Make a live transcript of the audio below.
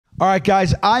All right,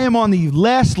 guys, I am on the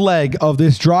last leg of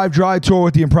this Drive Dry tour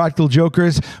with the Impractical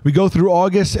Jokers. We go through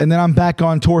August, and then I'm back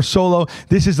on tour solo.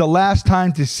 This is the last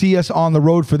time to see us on the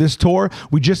road for this tour.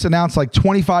 We just announced like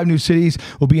 25 new cities.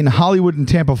 We'll be in Hollywood and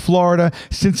Tampa, Florida,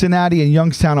 Cincinnati and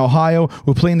Youngstown, Ohio.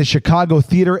 We're playing the Chicago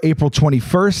Theater April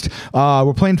 21st.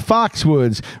 We're playing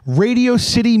Foxwoods, Radio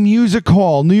City Music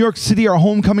Hall, New York City, our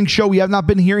homecoming show. We have not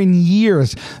been here in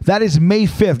years. That is May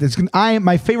 5th. It's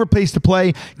my favorite place to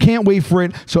play. Can't wait for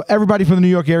it. So everybody from the New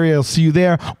York area will see you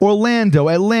there. Orlando,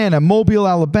 Atlanta, Mobile,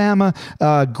 Alabama,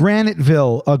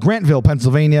 Grantville,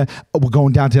 Pennsylvania. We're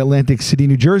going down to Atlantic City,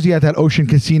 New Jersey at that Ocean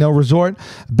Casino Resort.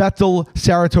 Bethel,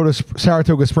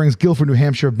 Saratoga Springs, Guilford, New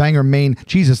Hampshire, Bangor, Maine.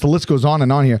 Jesus, the list goes on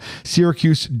and on here.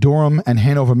 Syracuse, Durham, and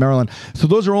Hanover, Maryland. So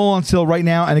those are all on sale right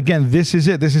now. And again, this is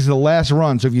it. This is the last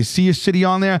run. So if you see a city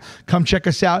on there, come check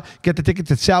us out. Get the tickets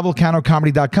at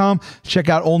salvulcanocomedy.com. Check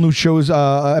out all new shows,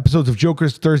 episodes of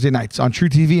Jokers Thursday nights on True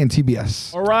TV and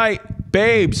TBS. All right,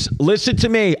 babes, listen to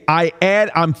me.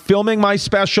 I'm filming my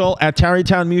special at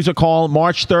Tarrytown Music Hall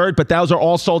March 3rd, but those are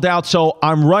all sold out. So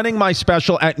I'm running my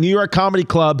special at New York Comedy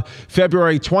Club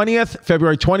February 20th,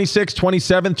 February 26th,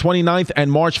 27th, 29th,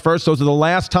 and March 1st. Those are the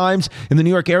last times in the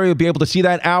New York area you'll be able to see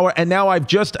that hour. And now I've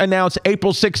just announced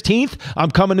April 16th,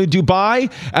 I'm coming to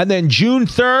Dubai. And then June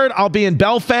 3rd, I'll be in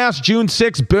Belfast. June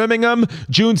 6th, Birmingham.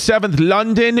 June 7th,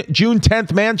 London. June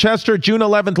 10th, Manchester. June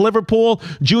 11th, Liverpool.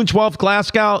 June 12th,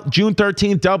 Glasgow. June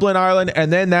 13th, Dublin, Ireland.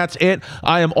 And then that's it.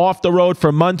 I am off the road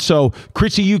for months. So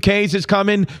Chrissy UK's is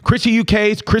coming. Chrissy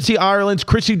UK's, Chrissy Ireland's,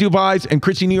 Chrissy Dubai's, and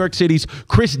Chrissy New York City's.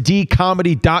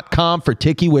 ChrisDComedy.com for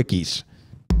Tiki Wikis.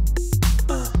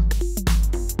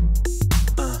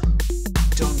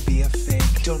 Don't be a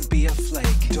fake, don't be a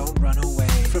flake, don't run away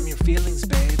from your feelings,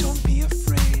 babe. Don't be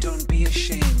afraid, don't be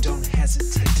ashamed, don't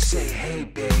hesitate to say, hey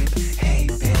babe, hey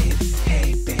babe,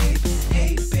 hey babe,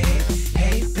 hey babe,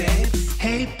 hey babe,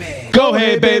 hey babe. Go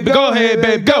ahead, baby, go ahead,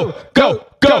 baby, go, go,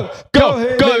 go,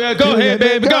 go, go, go ahead,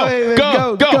 baby, go,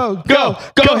 go, go, go,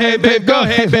 go ahead, babe, go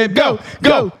ahead, babe, go,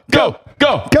 go, go,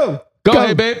 go, go. Go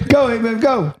ahead, babe. Go ahead, babe.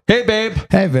 Go. Hey, babe.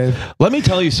 Hey, babe. Let me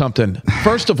tell you something.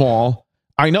 First of all,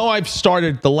 I know I've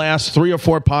started the last 3 or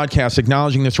 4 podcasts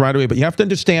acknowledging this right away, but you have to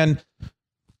understand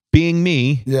being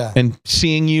me and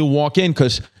seeing you walk in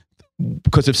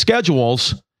because of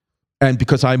schedules and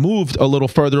because I moved a little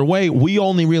further away, we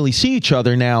only really see each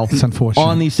other now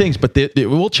on these things, but it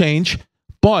will change.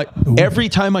 But every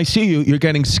time I see you, you're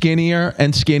getting skinnier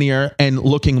and skinnier and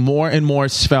looking more and more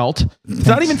svelte. It's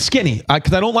not even skinny,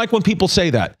 because I don't like when people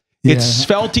say that. Yeah. It's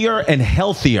sveltier and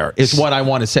healthier is what I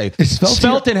want to say.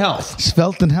 Svelte and health.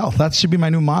 Svelte and health. That should be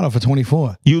my new motto for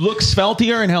 24. You look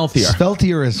sveltier and healthier.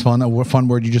 Sveltier is fun. A fun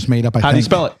word you just made up, I think. How do you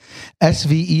spell it?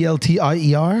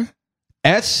 S-V-E-L-T-I-E-R.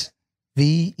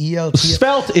 S-V-E-L-T.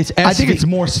 Svelte is S-V. I think it's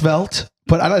more svelte.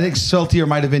 But I don't think sveltier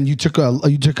might have been you took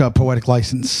a poetic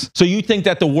license. So you think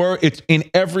that the word it's in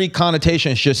every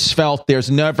connotation it's just svelte. There's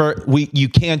never you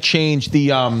can't change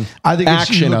the I think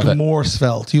action you look of it. More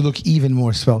svelte. You look even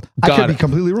more svelte. I could be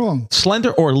completely wrong.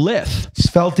 Slender or lithe?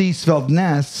 Svelty,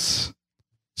 svelteness.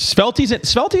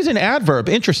 Svelte's an adverb.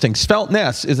 Interesting.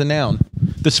 Svelteness is a noun.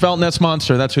 The Svelteness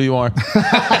monster. That's who you are.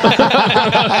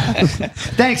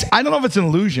 Thanks. I don't know if it's an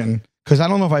illusion. Because I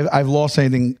don't know if I've lost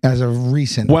anything as of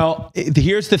recent. Well,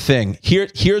 here's the thing.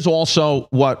 Here's also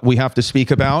what we have to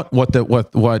speak about.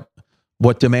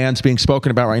 What demands being spoken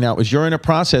about right now is you're in a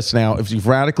process now. If you've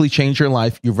radically changed your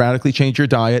life, you've radically changed your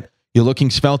diet. You're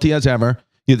looking svelty as ever.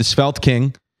 You're the svelte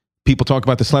king. People talk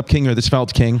about the slept king or the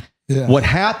svelte king. Yeah. What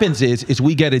happens is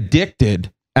we get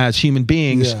addicted as human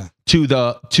beings to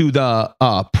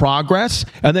the progress,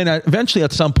 and then eventually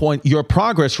at some point your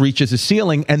progress reaches a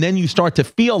ceiling, and then you start to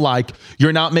feel like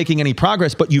you're not making any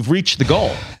progress, but you've reached the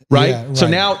goal, right? Yeah, right. So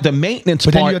now the maintenance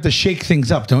but part, then you have to shake things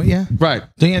up, don't you? Right.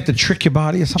 Don't you have to trick your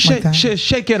body or something like that?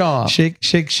 Shake it off. Shake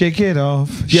it off.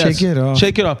 Yes. Shake it off.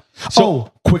 Shake it off.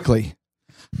 So quickly.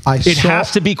 It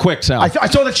has to be quick, Sal. I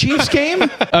saw the Chiefs game.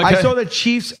 Okay. I saw the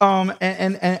Chiefs and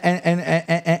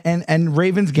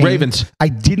Ravens game. Ravens. I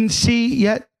didn't see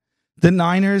yet the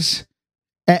Niners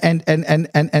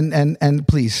and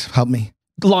please help me.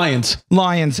 Lions.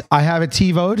 I have it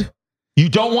TiVo'd. You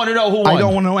don't want to know who won. I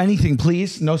don't want to know anything,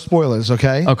 please. No spoilers,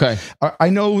 okay? Okay. I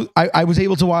know I was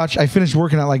able to watch. I finished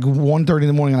working at like 1:30 in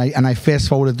the morning, and I fast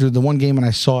forwarded through the one game and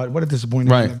I saw it. What a disappointing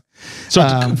game.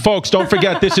 So, folks, don't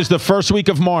forget, this is the first week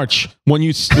of March. When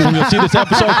you'll see this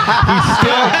episode,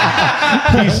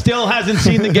 he still hasn't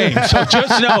seen the game. So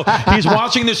just know he's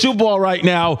watching the Super Bowl right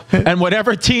now, and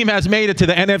whatever team has made it to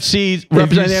the NFC,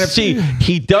 representing the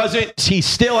NFC, he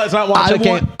still has not watched the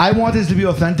game. I want this to be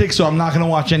authentic, so I'm not going to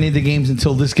watch any of the games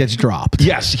until this gets dropped.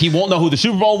 Yes, he won't know who the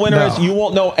Super Bowl winner is. You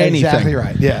won't know anything. Exactly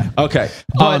right, yeah. Okay.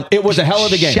 It was a hell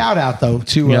of a game. Shout out, though,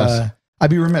 to... I'd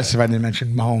be remiss if I didn't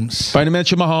mention Mahomes. If I didn't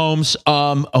mention Mahomes,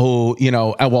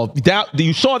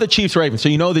 you saw the Chiefs Ravens, so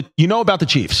you know about the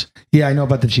Chiefs. Yeah, I know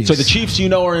about the Chiefs. So the Chiefs,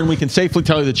 are in. We can safely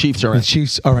tell you the Chiefs are in. The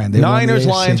Chiefs are in. Niners,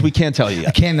 Lions, we can't tell you yet.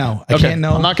 I can't know. I can't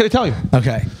know. I'm not going to tell you.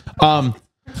 Okay.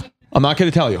 I'm not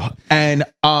going to tell you. And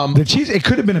the Chiefs, it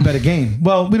could have been a better game.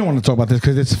 Well, we don't want to talk about this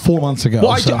because it's 4 months ago.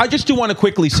 Well, I just do want to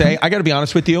quickly say, I got to be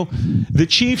honest with you, the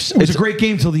Chiefs. It was a great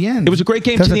game till the end. It was a great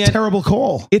game till the end. That's a terrible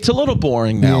call. It's a little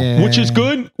boring now, which is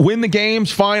good. Win the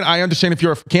games, fine. I understand if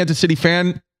you're a Kansas City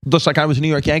fan, just like I was a New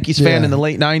York Yankees fan in the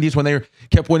late 90s when they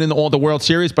kept winning all the World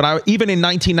Series. But even in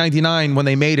 1999, when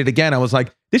they made it again, I was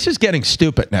like, this is getting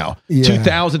stupid now.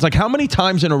 2000s, like how many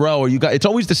times in a row are you guys? It's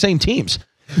always the same teams.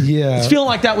 Yeah, it's feeling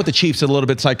like that with the Chiefs a little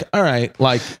bit. It's like, all right,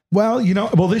 like, well,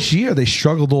 this year they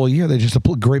struggled all year. They're just a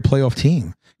great playoff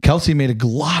team. Kelsey made a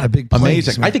lot of big plays.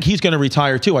 Amazing. Man. I think he's going to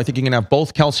retire too. I think you can have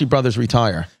both Kelsey brothers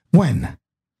retire. When?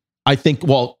 I think,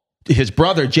 his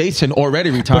brother Jason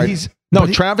already retired.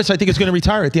 Travis, I think, is going to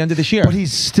retire at the end of this year. But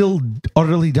he's still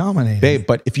utterly dominating. Babe,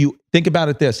 but if you think about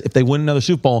it if they win another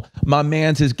Super Bowl, my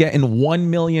man's is getting $1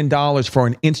 million for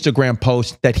an Instagram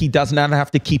post that he does not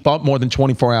have to keep up more than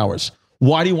 24 hours.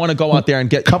 Why do you want to go out there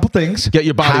and get couple things? Get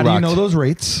your body rocked. How do you know those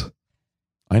rates?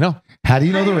 I know. How do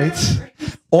you know the rates?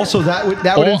 Also, that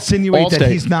would insinuate that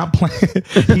he's not playing.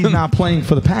 He's not playing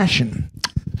for the passion.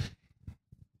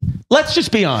 Let's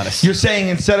just be honest. You're saying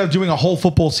instead of doing a whole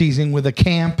football season with a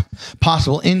camp,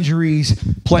 possible injuries,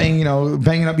 playing,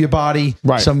 banging up your body,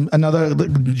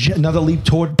 another leap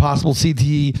toward possible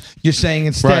CTE. You're saying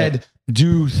instead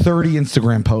do 30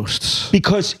 Instagram posts.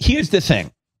 Because here's the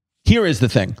thing. Here is the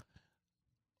thing.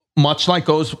 Much like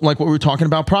what we were talking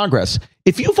about progress.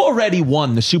 If you've already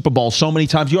won the Super Bowl so many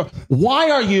times,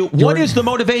 what is the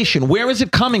motivation? Where is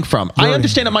it coming from? I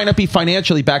understand it might not be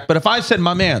financially backed, but if I said,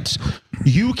 my mans,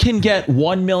 you can get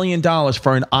 $1 million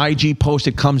for an IG post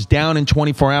that comes down in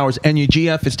 24 hours and your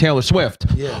GF is Taylor Swift.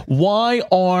 Yeah. Why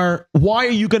are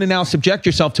you going to now subject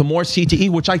yourself to more CTE,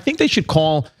 which I think they should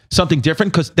call something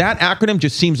different because that acronym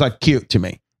just seems like cute to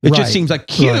me. It just seems like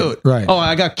cute. Right. Oh,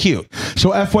 I got cute.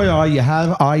 So FYI, you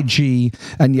have IG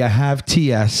and you have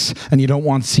TS and you don't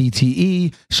want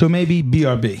CTE. So maybe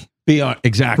BRB.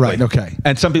 Exactly. Right. Okay.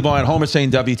 And some people at home are saying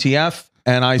WTF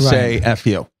and I say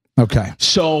FU. Okay.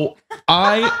 So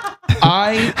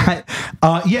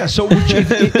So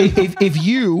if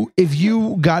you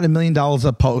got $1 million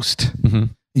a post,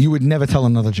 you would never tell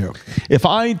another joke. If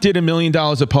I did $1 million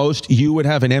a post, you would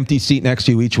have an empty seat next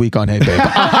to you each week on Hey Babe.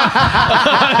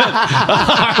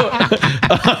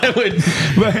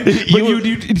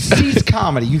 You'd cease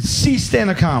comedy. You'd cease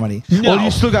stand-up comedy. No. Or you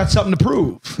still got something to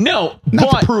prove. No.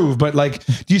 Not to prove, but like,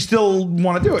 do you still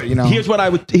want to do it, Here's what I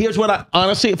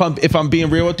honestly, if I'm being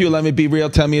real with you, let me be real.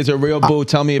 Tell me, is it real, boo?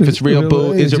 Tell me if it's real,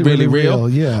 boo. Is it really real?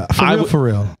 Yeah. For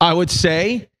real. I would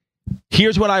say,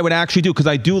 here's what I would actually do, because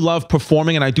I do love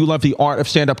performing and I do love the art of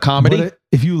stand-up comedy. But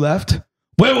if you left,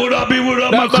 where would I be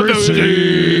without my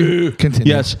Chrissy?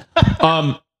 Continue. Yes.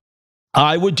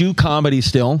 I would do comedy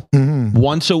still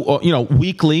once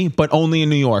weekly, but only in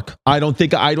New York. I don't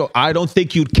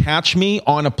think you'd catch me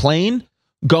on a plane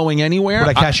going anywhere.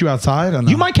 Would I catch you outside? Or no?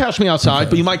 You might catch me outside,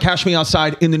 but you might catch me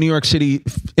outside in the New York City,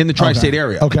 in the tri-state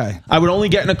area. Okay. I would only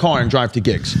get in a car and drive to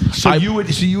gigs. So you would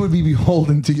be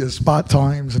beholden to your spot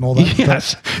times and all that. Yes.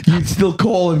 Stuff. You'd still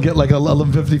call and get like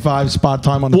 11:55 spot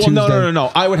time on a Tuesday.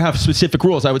 No. I would have specific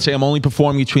rules. I would say I'm only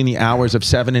performing between the hours of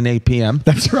 7 and 8 p.m.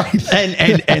 That's right.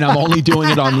 And I'm only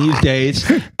doing it on these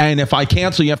days. And if I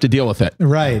cancel, you have to deal with it.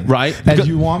 Right. Right. As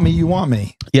you want me, you want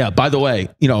me. Yeah. By the way,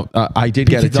 I did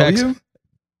get a text.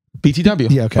 BTW.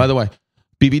 Yeah, okay. By the way,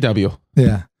 BBW.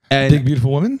 Yeah. And Big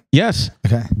Beautiful Woman? Yes.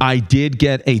 Okay. I did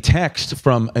get a text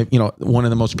from, one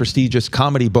of the most prestigious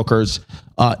comedy bookers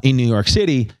in New York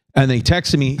City. And they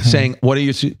texted me saying, what are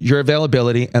your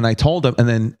availability? And I told them, and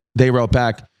then they wrote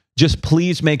back, just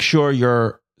please make sure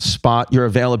your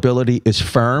availability is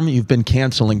firm. You've been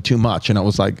canceling too much. And I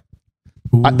was like,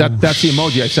 that's the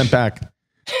emoji I sent back.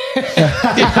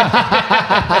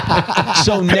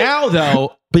 So now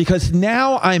though, because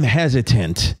now I'm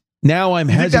hesitant. You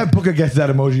think that booker gets that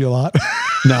emoji a lot?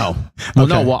 No. Well,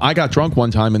 no. Well, I got drunk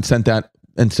one time and sent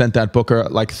that booker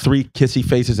like 3 kissy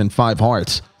faces and 5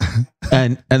 hearts.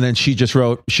 And then she just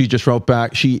wrote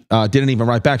back. She didn't even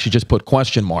write back. She just put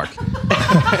question mark.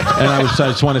 And I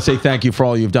just want to say thank you for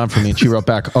all you've done for me. And she wrote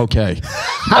back, okay.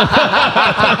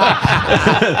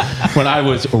 When I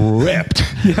was ripped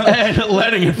and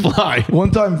letting it fly.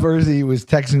 One time Verzi was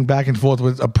texting back and forth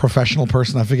with a professional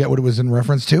person. I forget what it was in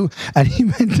reference to. And he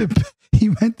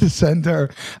meant to send her,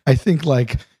 I think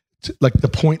like the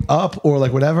point up or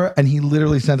like whatever, and he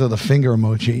literally sent her the finger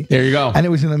emoji. There you go. And it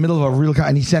was in the middle of a real,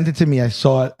 and he sent it to me. I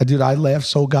saw it, dude. I laughed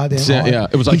so goddamn hard. Yeah,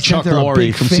 it was like Chuck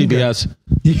Lorre from CBS.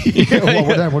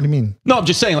 Yeah, what do you mean? No, I'm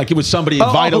just saying, like it was somebody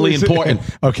vitally important.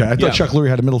 Okay, I thought Chuck Lorre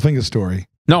had a middle finger story.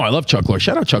 No, I love Chuck Lorre.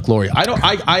 Shout out Chuck Lorre.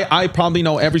 I probably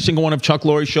know every single one of Chuck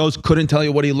Lorre's shows. Couldn't tell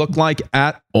you what he looked like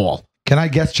at all. Can I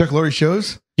guess Chuck Lorre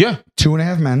shows? Yeah,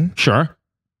 2.5 Men. Sure.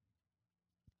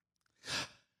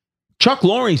 Chuck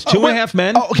Lorre's Two and a Half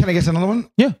Men. Oh, can I guess another one?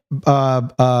 Yeah.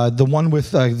 The one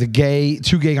with the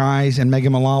two gay guys and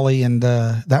Megan Mullally and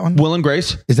that one? Will and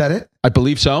Grace. Is that it? I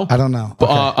believe so. I don't know.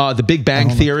 Okay. The Big Bang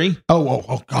Theory.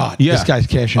 Oh, God. Yeah. This guy's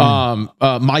cashing in.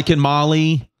 Mike and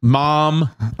Molly,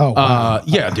 Mom. Oh, wow.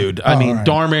 Yeah, dude. I mean, right.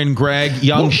 Darman, Greg,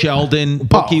 Young Sheldon,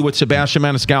 Bookie with Sebastian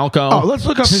Maniscalco. Oh, let's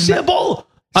look up his Sybil.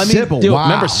 I mean, Sybil, dude, wow.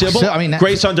 Remember Sybil?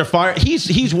 Grace Under Fire.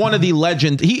 He's one of the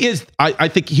legends. He is. I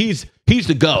think he's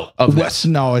the GOAT of this.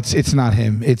 No, it's not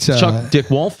him. It's Dick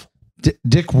Wolf.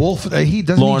 Dick Wolf. He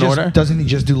doesn't. Law and Order. Doesn't he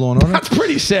just do Law and Order? That's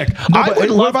pretty sick. No, I would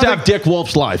love to have Dick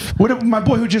Wolf's life. What my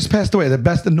boy who just passed away,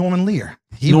 the Norman Lear.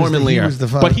 Norman Lear.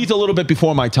 But he's a little bit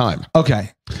before my time.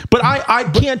 Okay. But I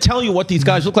can't tell you what these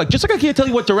guys look like. Just like I can't tell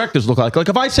you what directors look like. Like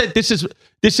if I said this is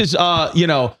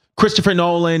Christopher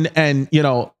Nolan and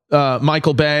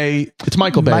Michael Bay. It's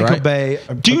Michael Bay, Michael right? Bay.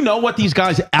 Do you know what these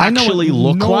guys actually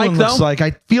look like, though? Looks like.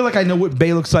 I feel like I know what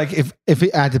Bay looks like if I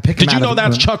had to pick him out. Did you know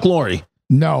that's Chuck Lorre?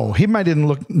 No, he might didn't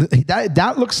look.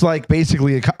 That looks like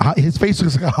basically his face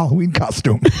looks like a Halloween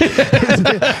costume.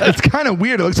 It's kind of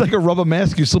weird. It looks like a rubber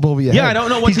mask you slip over your head. Yeah, I don't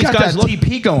know what these guys look. He's got that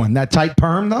TP going, that tight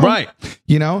perm though. Right.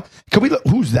 Can we look?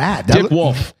 Who's that? Dick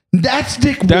Wolf. That's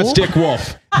Dick Wolf. That's Dick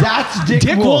Wolf. That's Dick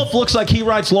Wolf. Dick Wolf looks like he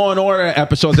writes Law and Order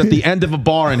episodes at the end of a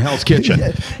bar in Hell's Kitchen.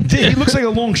 He looks like a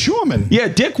longshoreman. Yeah,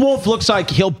 Dick Wolf looks like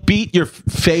he'll beat your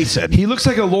face in. He looks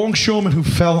like a longshoreman who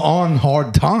fell on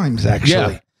hard times,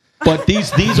 actually. Yeah. But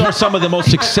these are some of the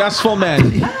most successful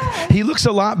men. He looks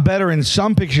a lot better in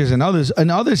some pictures than others.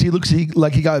 In others, he looks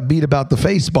like he got beat about the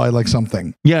face by like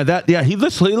something. Yeah, he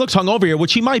looks hungover here,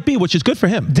 which he might be, which is good for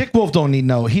him. Dick Wolf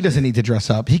he doesn't need to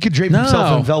dress up. He could drape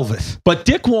himself in velvet. But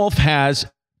Dick Wolf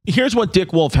here's what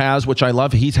Dick Wolf has, which I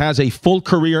love. He has a full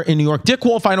career in New York. Dick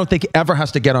Wolf, I don't think ever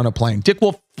has to get on a plane. Dick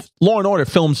Wolf, Law and Order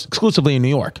films exclusively in New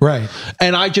York. Right.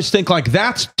 And I just think like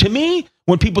that's, to me,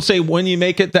 when people say when you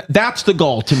make it, that's the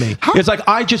goal to me. It's like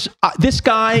this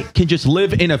guy can just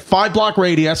live in a 5-block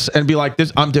radius and be like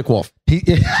this. I'm Dick Wolf. He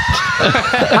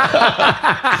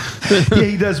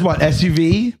does what?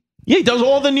 SUV. Yeah, he does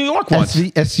all the New York ones.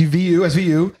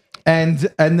 SVU, and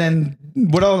then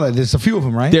what else? There's a few of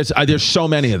them, right? There's so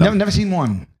many of them. Never seen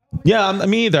one. Yeah,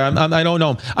 me either. I don't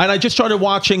know. And I just started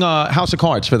watching House of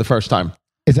Cards for the first time.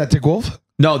 Is that Dick Wolf?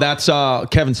 No, that's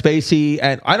Kevin Spacey,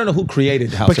 and I don't know who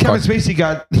created House of Cards. But Kevin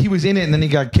Spacey he was in it, and then he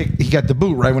got kicked. He got the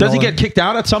boot, right? Does he get kicked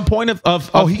out at some point he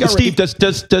got Steve?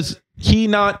 Does he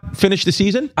not finish the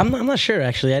season? I'm not sure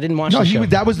actually. I didn't watch. No,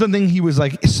 that was the thing he was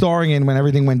like starring in when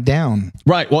everything went down.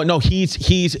 Right. Well, no, it's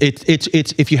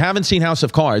if you haven't seen House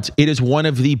of Cards, it is one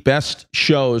of the best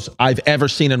shows I've ever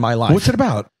seen in my life. What's it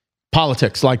about?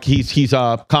 Politics. Like he's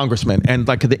a congressman, and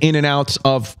like the in and outs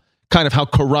of kind of how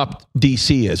corrupt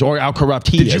DC is, or how corrupt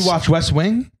he is. Did you watch West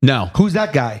Wing? No. Who's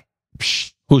that guy?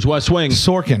 Who's West Wing?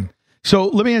 Sorkin. So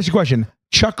let me ask you a question.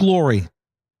 Chuck Lorre,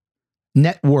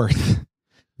 net worth.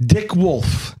 Dick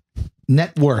Wolf,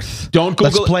 net worth. Don't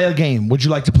Google. Let's play a game. Would you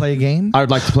like to play a game? I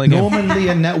would like to play a game. Norman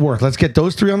Lear, net worth. Let's get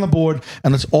those 3 on the board,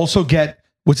 and let's also get,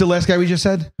 what's the last guy we just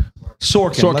said?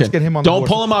 Sorkin. Let's get him on the board. Don't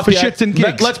pull him up for yet. shits and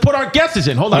gigs. Let's put our guesses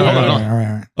in. Hold on. All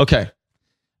right. Okay.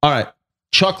 All right.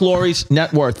 Chuck Lorre's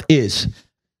net worth is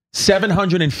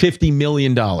 $750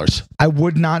 million. I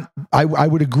would not. I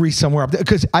would agree somewhere up there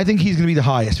because I think he's going to be the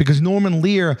highest because Norman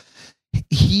Lear,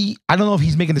 I don't know if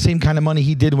he's making the same kind of money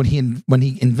he did when he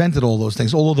invented all those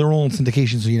things. Although they're all in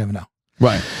syndication, so you never know.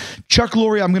 Right. Chuck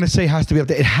Lorre, I'm going to say has to be up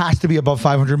there. It has to be above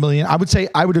 500 million. I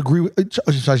would agree with.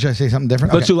 Should I say something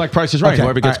different? Let's do like Price is Right. Okay.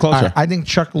 Whoever gets closer. Right. I think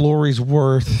Chuck Lorre's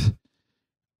worth.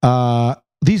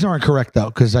 These aren't correct though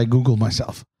because I Googled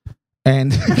myself.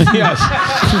 And yes,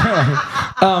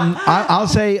 I'll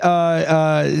say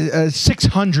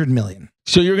 600 million.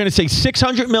 So you're going to say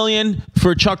 600 million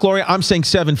for Chuck Lorre. I'm saying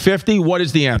 750. What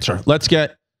is the answer? Let's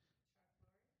get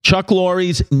Chuck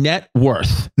Lorre's net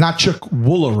worth. Not Chuck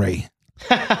Lorre.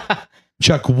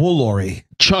 Chuck Lorre.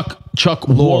 Chuck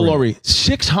Lorre.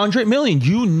 600 million.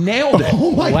 You nailed it.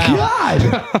 Oh my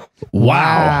God.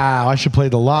 Wow. I should play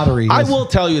the lottery. I will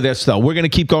tell you this, though. We're going to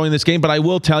keep going this game, but I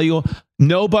will tell you,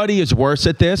 nobody is worse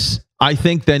at this, I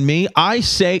think, than me. I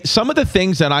say some of the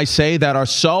things that I say that are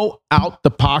so out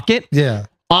the pocket. Yeah.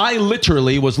 I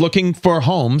literally was looking for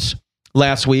homes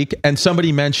last week, and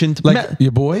somebody mentioned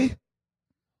your boy?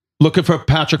 Looking for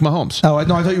Patrick Mahomes. Oh,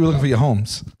 no, I thought you were looking for your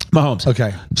homes. Mahomes.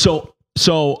 Okay. So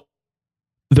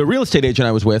the real estate agent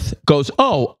I was with goes,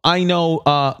 oh, I know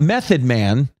Method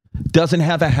Man doesn't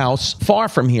have a house far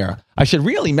from here. I said,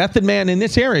 really? Method Man in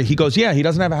this area? He goes, yeah, he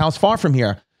doesn't have a house far from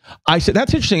here. I said,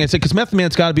 that's interesting. I said, because Method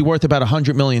Man's got to be worth about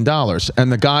 $100 million.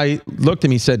 And the guy looked at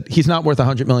me and said, he's not worth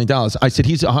 $100 million.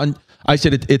 I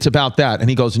said, it's about that. And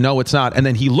he goes, no, it's not. And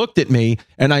then he looked at me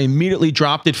and I immediately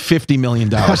dropped it $50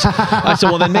 million. I said,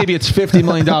 well, then maybe it's $50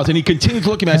 million. And he continued to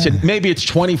look at me. I said, maybe it's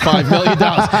 $25 million.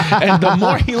 And the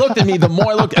more he looked at me, the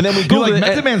more I looked. And then we Googled it.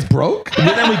 Method Man's broke? And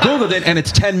then we Googled it and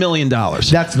it's $10 million.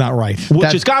 That's not right.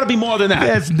 Which has got to be more than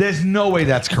that. There's no way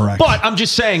that's correct. But I'm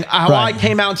just saying how I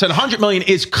came out and said 100 million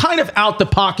is kind of out the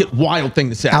pocket, wild thing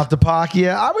to say. Out the pocket,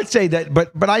 yeah. I would say that,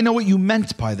 but I know what you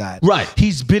meant by that. Right.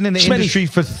 He's been in the industry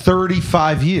for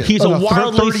 35 years. He's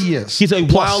 30 years. He's a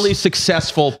wildly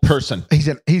successful person.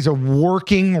 He's a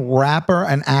working rapper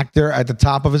and actor at the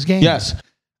top of his game. Yes.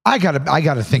 I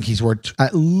gotta think he's worth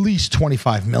at least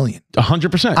 25 million.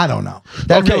 100%. I don't know.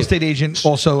 That real estate agent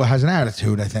also has an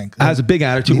attitude, I think. Has a big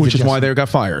attitude, which is why they got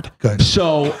fired. Good.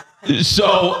 So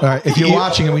all right, if you're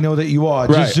watching and we know that you are,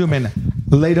 just zoom in.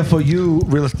 Later for you,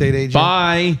 real estate agent.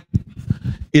 Bye.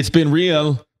 It's been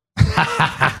real. You're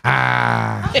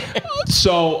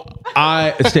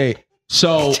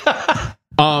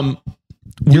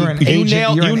an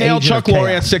agent. You nailed Chuck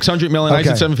Lorre at 600 million. I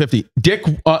said 750. Dick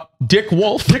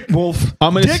Wolf. Dick Wolf. Dick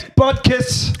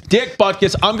Butkus. Dick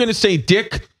Butkus. I'm going to say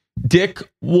Dick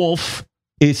Wolf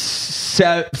is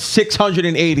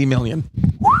 680 million.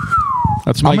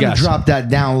 That's my guess. I'm going to drop that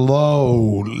down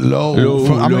low. I'm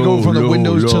going to go from the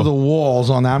windows to the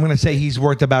walls on that. I'm going to say he's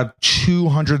worth about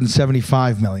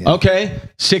 275 million. Okay.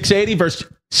 680 versus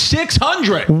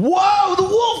 600. Whoa, the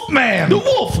Wolfman. The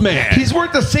Wolfman. He's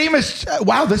worth the same as,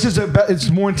 wow, this is it's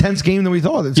a more intense game than we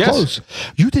thought. It's close.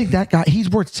 You think that guy, he's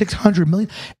worth 600 million?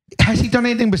 Has he done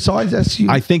anything besides SU?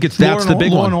 I think that's the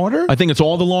big one. Law and Order? I think it's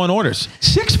all the Law and Orders.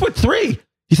 6'3".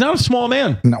 He's not a small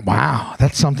man. No, wow,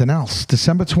 that's something else.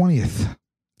 December 20th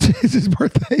is his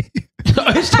birthday.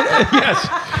 Yes,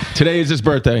 today is his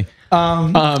birthday.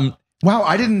 Wow,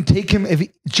 I didn't take him.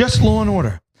 Just Law and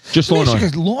Order. Just Law and Order.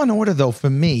 Because Law and Order, though, for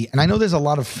me, and I know there's a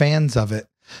lot of fans of it,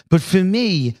 but for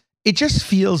me, it just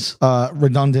feels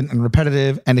redundant and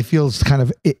repetitive, and it feels kind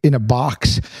of in a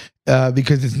box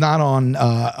because it's not on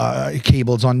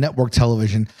cable; it's on network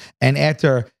television, and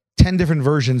after 10 different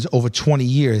versions over 20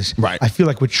 years. Right. I feel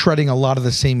like we're treading a lot of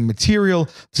the same material,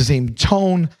 the same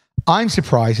tone. I'm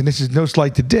surprised, and this is no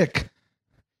slight to Dick,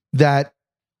 that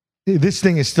this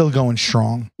thing is still going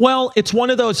strong. Well, it's one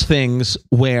of those things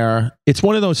where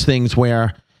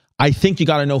I think you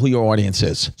got to know who your audience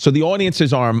is. So the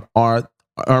audiences are our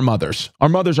mothers. Our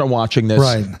mothers are watching this.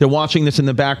 Right. They're watching this in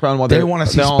the background while they want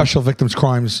to see special victims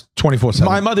crimes 24/7.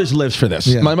 My mother lives for this.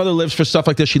 Yeah. My mother lives for stuff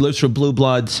like this. She lives for Blue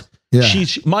Bloods. Yeah.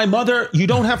 My mother, you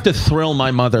don't have to thrill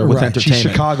my mother with entertainment. She's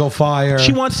Chicago Fire.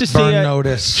 She wants to see Burn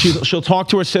Notice. She'll talk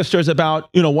to her sisters about,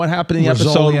 what happened in the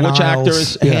episode, which actor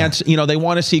is handsome. They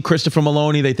want to see Christopher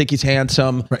Maloney. They think he's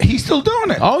handsome. Right. He's still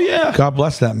doing it. Oh yeah. God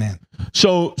bless that man.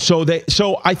 So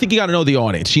I think you got to know the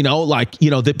audience,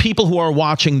 the people who are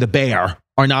watching The Bear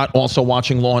are not also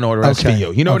watching Law and Order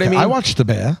SVU. You know what I mean? I watched The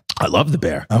Bear. I love The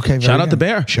Bear. Okay. Shout out The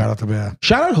Bear. Shout out The Bear.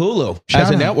 Shout out Hulu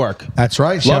as a network. That's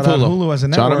right. Shout out Hulu as a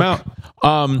network. Shout them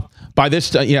out. By this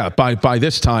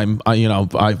time,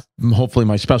 hopefully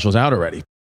my special's out already.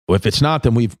 If it's not,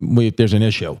 then there's an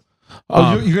issue.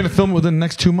 You're going to film it within the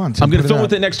next 2 months. I'm going to film it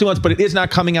within the next 2 months, but it is not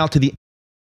coming out to the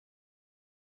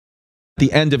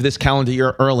end of this calendar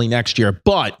year, early next year.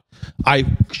 But I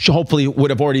hopefully would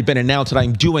have already been announced that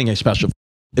I'm doing a special.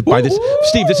 By this,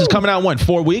 Steve, this is coming out in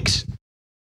 4 weeks?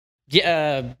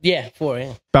 Yeah, 4.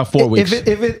 Yeah. About 4 weeks.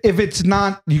 If it's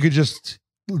not, you could just.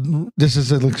 This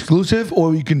is an exclusive,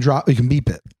 or you can beep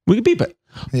it. We can beep it.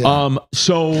 Yeah.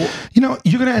 So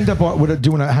you're gonna end up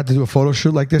had to do a photo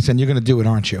shoot like this, and you're gonna do it,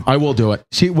 aren't you? I will do it.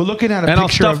 See, we're looking at and I'll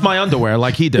stuff my underwear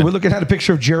like he did. We're looking at a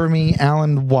picture of Jeremy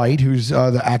Allen White, who's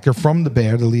the actor from The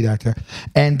Bear, the lead actor,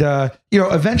 and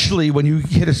eventually when you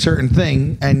hit a certain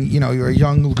thing, and you're a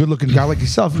young, good-looking guy like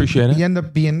yourself, appreciate it. You end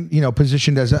up being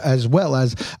positioned as well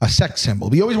as a sex symbol.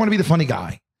 But you always want to be the funny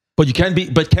guy. But you can be.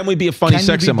 But can we be a funny Can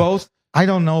sex you be symbol? both? I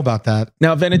don't know about that.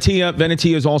 Now Venetia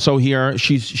is also here.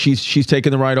 She's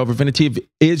taking the ride over. Venetia,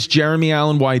 is Jeremy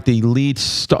Allen White the lead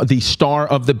the star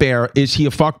of The Bear? Is he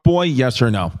a fuck boy? Yes or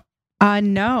no?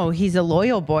 No, he's a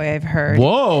loyal boy, I've heard.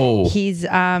 Whoa. He's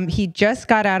he just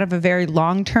got out of a very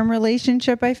long-term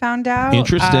relationship, I found out.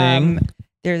 Interesting.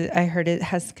 I heard it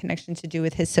has connection to do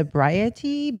with his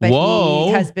sobriety, but Whoa.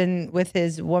 he has been with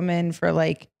his woman for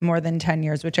like more than 10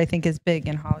 years, which I think is big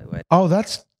in Hollywood. Oh,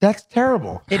 that's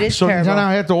terrible. It is so terrible. now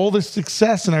after all this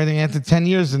success and everything, after 10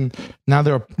 years, and now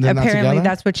they're not Apparently together?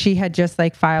 that's what she had just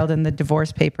like filed in the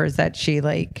divorce papers, that she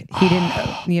like, he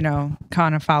didn't,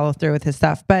 kind of follow through with his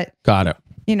stuff. But, Got it.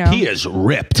 he is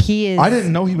ripped. He is I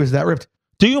didn't know he was that ripped.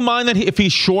 Do you mind that if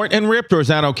he's short and ripped, or is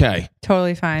that okay?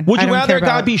 totally fine. Would I you don't rather care a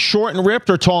guy about- be short and ripped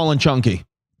or tall and chunky?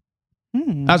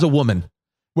 As a woman.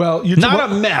 Well, you're Not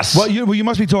a mess. Well, you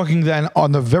must be talking then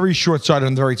on the very short side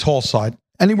and the very tall side.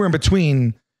 Anywhere in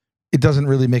between, it doesn't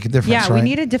really make a difference. Yeah, we right?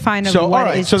 need to define So, what all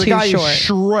right, is so the too guy short. is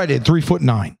shredded,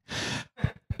 3'9".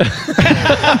 Is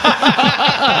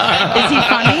he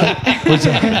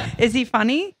funny? Is he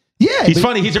funny? Yeah, He's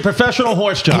funny. He's a professional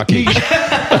horse jockey. No,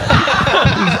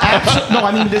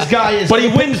 I mean this guy is. But he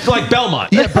wins like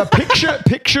Belmont. Yeah, but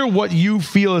picture what you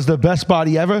feel is the best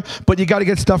body ever, but you got to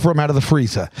get stuff from out of the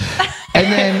freezer.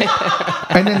 And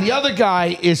then the other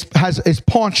guy is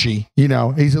paunchy, he's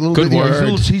a little Good bit,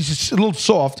 word. he's just a little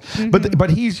soft, but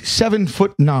he's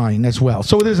 7'9" as well.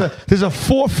 So there's a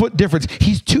 4 foot difference.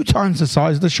 He's 2 times the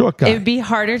size of the short guy. It would be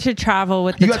harder to travel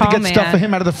with the You tall have to get man. stuff for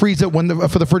him out of the freezer for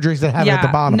the refrigerators that have it at the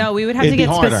bottom. No, we would have It'd to be get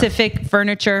harder. specific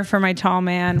furniture for my tall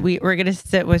man. We're gonna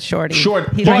sit with Shorty.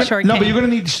 Short. He's Well, my short No, king.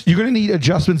 but you're gonna need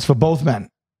adjustments for both men.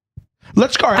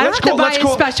 Let's go. I don't have to buy a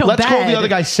special Let's call the bed. other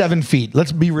guy 7 feet.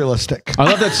 Let's be realistic. I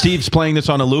love that Steve's playing this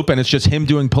on a loop, and it's just him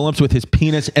doing pull-ups with his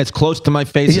penis as close to my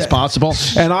face Yeah. as possible.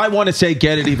 And I want to say,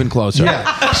 get it even closer.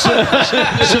 Yeah. So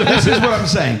this is what I'm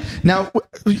saying. Now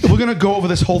we're gonna go over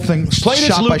this whole thing. Play this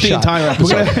shot loop by the shot. entire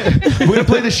episode. We're gonna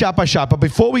play this shot by shot. But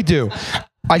before we do,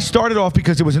 I started off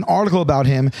because there was an article about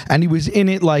him, and he was in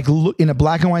it like in a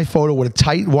black and white photo with a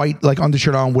tight white like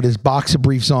undershirt on, with his boxer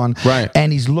briefs on, Right.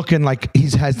 And he's looking like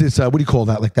has this what do you call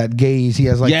that? Like that gaze. He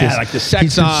has like Yeah, this, like the sex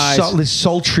he's this eyes. this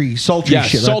sultry Yeah,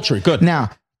 shit. sultry, good. Now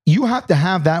you have to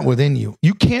have that within you.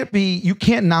 You can't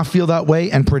not feel that way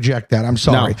and project that. I'm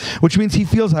sorry. No. Which means he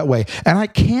feels that way. And I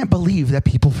can't believe that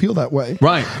people feel that way.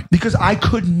 Right. Because I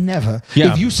could never.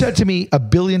 Yeah. If you said to me $1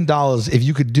 billion, if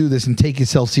you could do this and take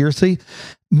yourself seriously,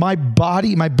 my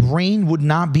brain would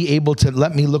not be able to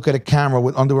let me look at a camera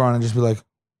with underwear on and just be like,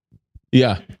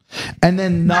 Yeah. and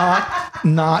then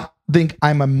not think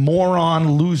I'm a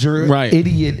moron, loser, Right.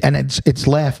 idiot, and it's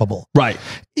laughable. Right.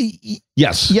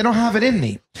 Yes. You don't have it in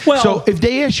me. Well- so if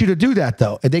they ask you to do that,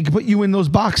 though, if they can put you in those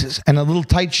boxes and a little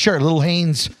tight shirt, a little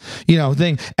Hanes,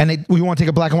 thing, and we want to take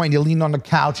a black and white, and you lean on the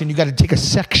couch, and you got to take a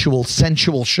sensual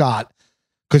shot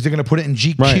because they're going to put it in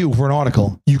GQ for an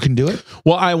article. You can do it.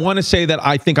 Well, I want to say that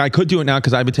I think I could do it now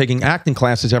because I've been taking acting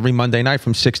classes every Monday night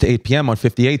from 6 to 8 p.m. on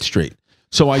 58th Street.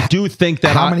 So I do think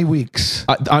that How many weeks?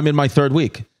 I'm in my 3rd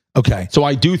week. Okay. So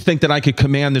I do think that I could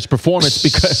command this performance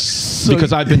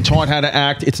because I've been taught how to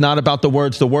act. It's not about the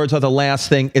words. The words are the last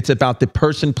thing. It's about the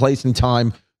person, place, and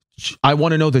time. I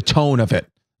want to know the tone of it,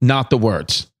 not the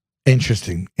words.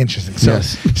 Interesting. So,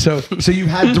 Yes. so you've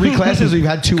had 3 classes, or you've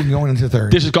had 2 and going into 3rd?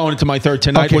 This is going into my 3rd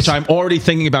tonight, Okay, which so- I'm already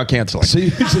thinking about canceling.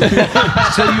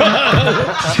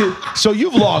 So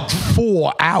you've logged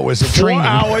 4 hours of 4 training.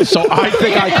 hours, so I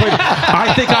think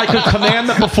I could command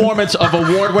the performance of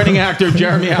award-winning actor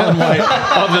Jeremy Allen White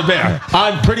of The Bear.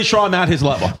 I'm pretty sure I'm at his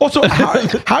level. Also,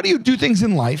 how do you do things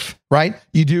in life, right?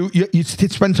 You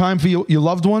spend time for your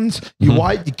loved ones, your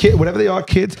wife, your kid, whatever they are,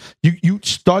 kids. You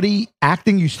study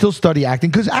acting. You still study acting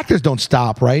because actors don't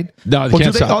stop, right? No, they Or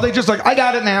can't stop. Are they just like, I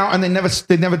got it now, and they never take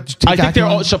I think acting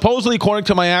they're on? supposedly, according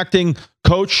to my acting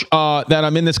coach that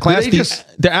I'm in this class,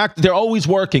 they're always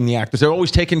working, the actors. They're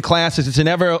always taking classes. It's an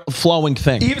ever-flowing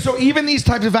thing. Even these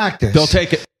types of actors, They'll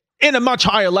take it in a much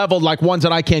higher level, like ones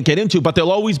that I can't get into, but they'll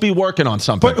always be working on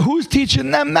something. But who's teaching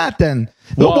them that then?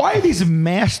 Well- Why are these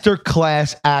master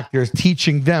class actors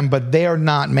teaching them, but they are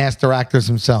not master actors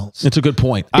themselves? It's a good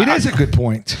point. It is a good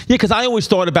point. Yeah, because I always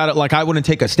thought about it like I wouldn't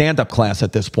take a stand-up class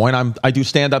at this point. I do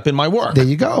stand-up in my work. There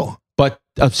you go. But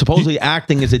supposedly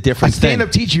acting is a A different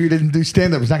stand-up thing. teacher who didn't do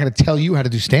stand-up is not going to tell you how to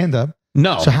do stand-up.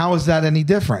 No. So how is that any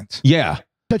different? Yeah.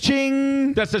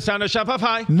 Ta-ching! That's the sound of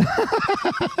Shopify.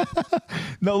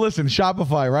 No, listen,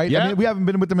 Shopify, right? Yeah. I mean, we haven't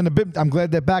been with them in a bit. I'm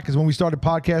glad they're back because when we started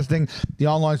podcasting, the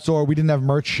online store, we didn't have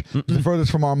merch. The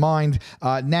furthest from our mind.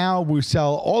 Now we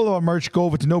sell all of our merch. Go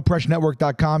over to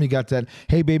nopressurenetwork.com. You got that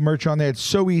Hey Babe merch on there. It's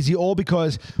so easy, all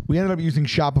because we ended up using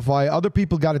Shopify. Other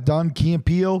people got it done. Key and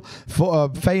Peele,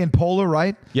 Faye and Polar,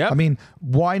 right? Yeah. I mean,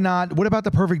 why not? What about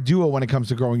the perfect duo when it comes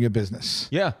to growing your business?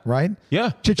 Yeah. Right?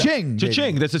 Yeah. Cha-ching.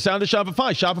 Cha-ching. That's the sound of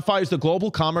Shopify. Shopify is the global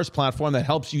commerce platform that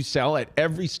helps you sell at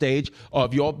every stage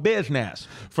of your business.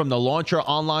 From the launch your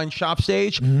online shop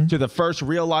stage to the first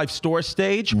real life store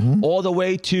stage, all the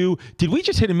way to, did we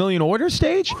just hit 1 million orders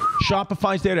stage?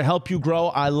 Shopify's there to help you grow.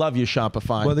 I love you,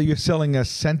 Shopify. Whether you're selling a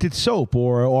scented soap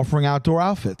or offering outdoor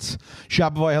outfits,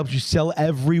 Shopify helps you sell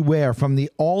everywhere, from the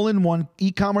all-in-one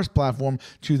e-commerce platform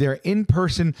to their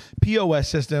in-person POS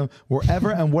system.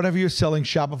 Wherever and whatever you're selling,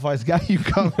 Shopify's got you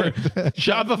covered.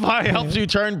 Shopify helps you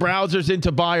turn browsers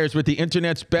into buyers with the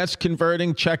internet's best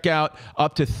converting checkout,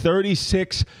 up to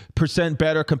 36%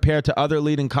 better compared to other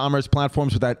leading commerce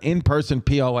platforms with that in-person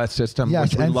POS system. Yes,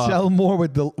 which we and love. sell more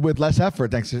with less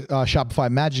effort thanks to Shopify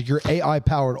Magic, your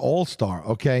AI-powered all-star,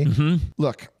 okay?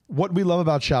 Look, what we love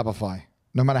about Shopify,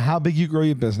 no matter how big you grow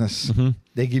your business,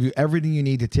 they give you everything you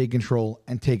need to take control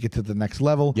and take it to the next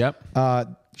level. Yep.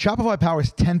 Shopify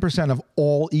powers 10% of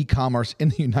all e-commerce in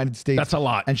the United States. That's a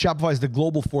lot. And Shopify is the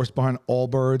global force behind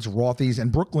Allbirds, Rothy's,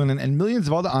 and Brooklinen, and millions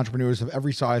of other entrepreneurs of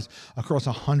every size across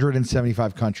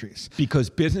 175 countries. Because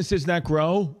businesses that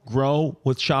grow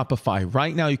with Shopify.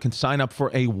 Right now, you can sign up for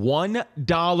a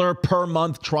 $1 per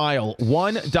month trial.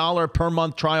 $1 per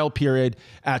month trial period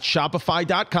at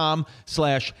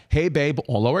shopify.com/heybabe,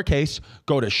 all lowercase.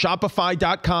 Go to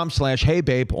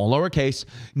shopify.com/heybabe, all lowercase.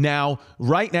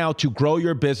 Right now, to grow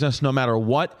your business, no matter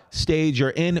what stage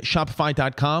you're in,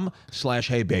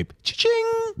 shopify.com/heybabe.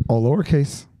 Cha-ching! All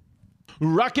lowercase.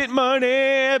 Rocket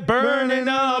Money, burning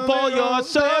up all your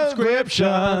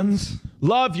subscriptions.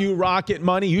 Love you, Rocket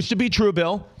Money. Used to be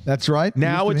Truebill. That's right.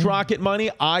 Now Used to it's be. Rocket Money.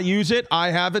 I use it.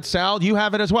 I have it. Sal, you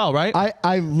have it as well, right?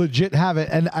 I legit have it,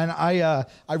 and I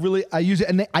use it,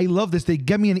 and I love this. They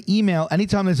get me an email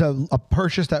anytime there's a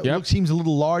purchase that seems a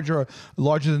little larger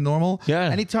than normal. Yeah.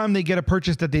 Anytime they get a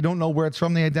purchase that they don't know where it's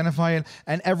from, they identify it,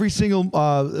 and every single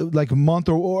like month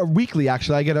or weekly,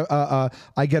 actually, I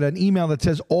get an email that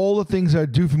says all the things that are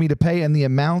due for me to pay and the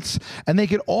amounts, and they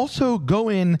could also go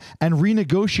in and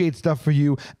renegotiate stuff for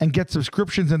you and get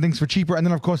subscriptions and things for cheaper, and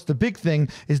then of course the big thing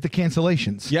is the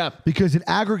cancellations. Yeah. Because it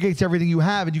aggregates everything you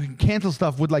have, and you can cancel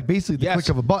stuff with like basically the click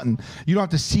of a button. You don't have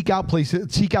to seek out these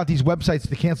websites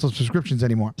to cancel subscriptions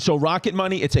anymore. So Rocket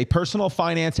Money, it's a personal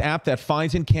finance app that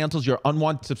finds and cancels your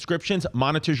unwanted subscriptions,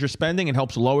 monitors your spending, and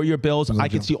helps lower your bills. I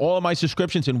can see all of my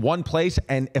subscriptions in one place,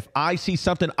 and if I see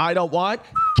something I don't want,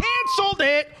 canceled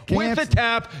it with a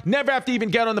tap. Never have to even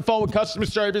get on the phone with customer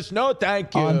service. No,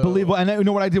 thank you. Unbelievable. And you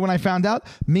know what I did when I found out?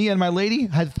 Me and my lady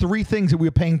had 3 things that we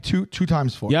were paying two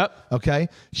times for. Yep. Okay.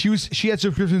 She had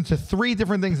subscriptions to 3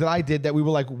 different things that I did that we were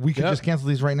like, we could just cancel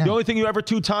these right now. The only thing you ever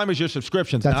 2-time is your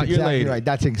subscriptions, That's not exactly your lady. right.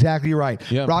 That's exactly right.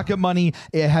 Yep. Rocket Money,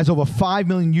 it has over 5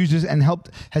 million users and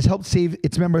has helped save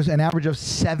its members an average of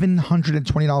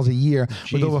 $720 a year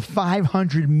with over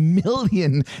 500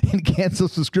 million in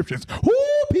canceled subscriptions. Woo!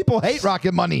 People hate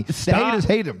Rocket Money. The haters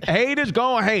hate him. Haters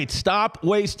gonna hate. Stop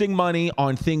wasting money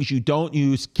on things you don't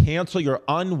use. Cancel your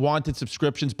unwanted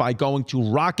subscriptions by going to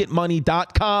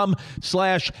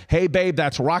rocketmoney.com/heybabe.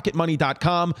 That's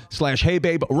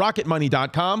rocketmoney.com/heybabe.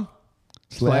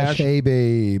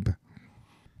 rocketmoney.com/heybabe.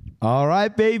 All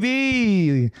right,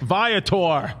 baby.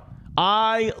 Viator.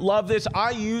 I love this.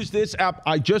 I use this app.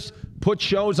 I just put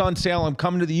shows on sale. I'm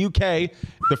coming to the UK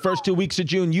the first 2 weeks of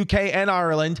June, UK and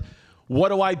Ireland. What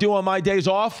do I do on my days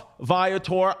off?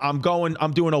 Viator. I'm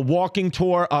doing a walking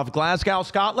tour of Glasgow,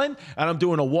 Scotland, and I'm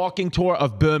doing a walking tour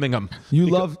of Birmingham. You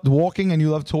love walking and you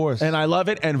love tours. And I love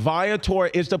it. And Viator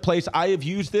is the place. I have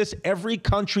used this every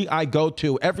country I go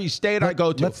to, every state I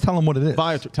go to. Let's tell them what it is.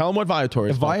 Viator. Tell them what Viator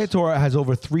is. Viator has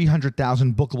over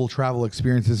 300,000 bookable travel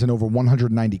experiences in over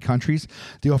 190 countries.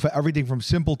 They offer everything from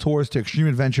simple tours to extreme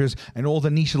adventures and all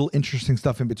the niche little interesting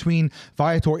stuff in between.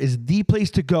 Viator is the place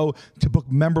to go to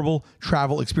book memorable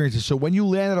travel experiences. So when you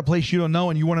land at a place you don't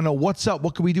know and you want to know what's up,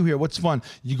 what can we do here, what's fun,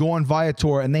 you go on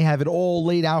Viator and they have it all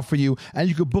laid out for you, and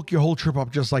you could book your whole trip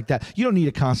up just like that. You don't need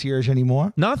a concierge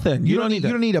anymore. Nothing. You don't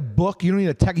need a book. You don't need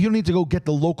a tech. You don't need to go get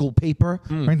the local paper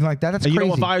or anything like that. That's crazy. You know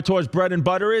what Viator's bread and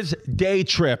butter is? Day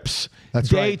trips.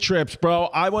 Day trips, bro.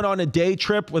 I went on a day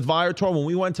trip with Viator when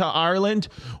we went to Ireland.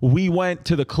 We went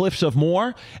to the Cliffs of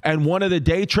Moher, and one of the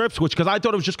day trips, because I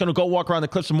thought it was just going to go walk around the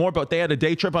Cliffs of Moher, but they had a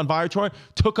day trip on Viator,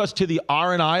 took us to the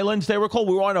Aran Islands, they were called.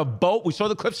 We were on a boat. We saw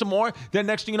the Cliffs of Moher. Then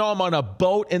next thing you know, I'm on a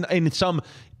boat in some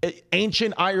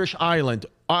ancient Irish island,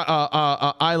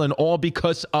 all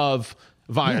because of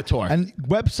Viator. Yeah. And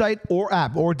website or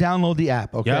app, or download the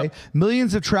app, okay? Yep.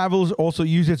 Millions of travelers also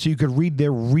use it so you could read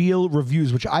their real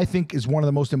reviews, which I think is one of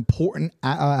the most important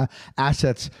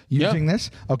assets using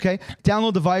this, okay?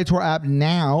 Download the Viator app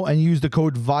now and use the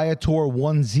code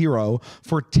Viator10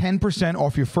 for 10%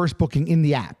 off your first booking in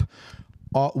the app.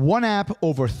 One app,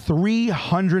 over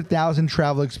 300,000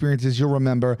 travel experiences you'll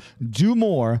remember. Do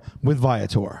more with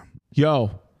Viator.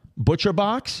 Yo, Butcher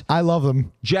Box. I love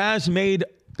them. Jazz made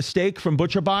steak from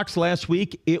Butcher Box last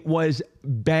week. It was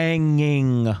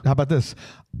banging. How about this?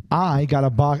 I got a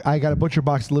Butcher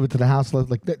Box delivered to the house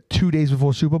like 2 days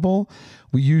before Super Bowl.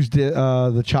 We used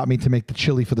the chopped meat to make the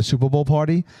chili for the Super Bowl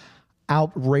party.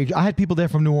 Outrageous. I had people there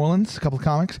from New Orleans, a couple of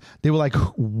comics. They were like,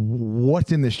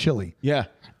 "What's in this chili?" Yeah.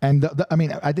 And I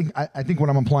mean, I think what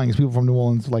I'm implying is people from New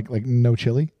Orleans like no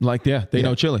chili. They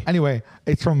know chili. Anyway,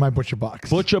 it's from my Butcher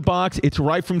Box. Butcher Box. It's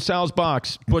right from Sal's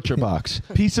box. Butcher Box.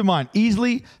 Peace of mind.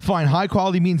 Easily find high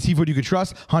quality meat and seafood you can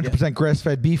trust. 100% grass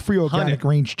fed beef, free organic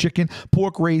range chicken,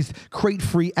 pork raised, crate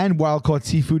free, and wild caught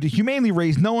seafood. Humanely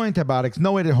raised, no antibiotics,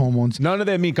 no added hormones. None of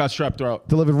their meat got strep throat.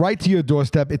 Delivered right to your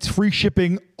doorstep. It's free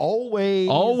shipping always.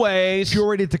 Always.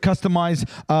 Curated to customize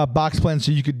box plans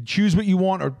so you could choose what you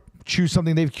want or choose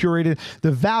something they've curated.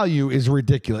 The value is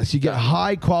ridiculous. You get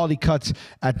high quality cuts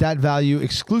at that value,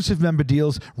 exclusive member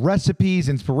deals, recipes,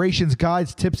 inspirations,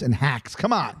 guides, tips, and hacks.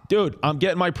 Come on. Dude, I'm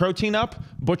getting my protein up.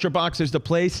 Butcher Box is the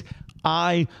place.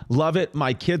 I love it.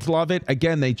 My kids love it.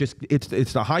 Again,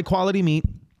 it's the high quality meat.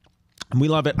 We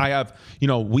love it. I have,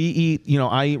 we eat,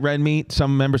 I eat red meat.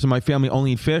 Some members of my family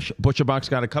only eat fish. Butcher Box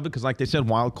got it covered because, like they said,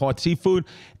 wild caught seafood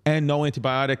and no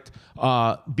antibiotic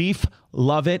beef.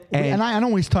 Love it. And I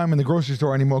don't waste time in the grocery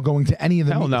store anymore going to any of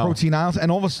the protein aisles.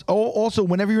 And also,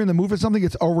 whenever you're in the mood for something,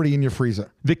 it's already in your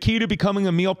freezer. The key to becoming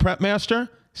a meal prep master: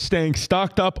 staying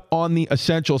stocked up on the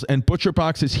essentials. And Butcher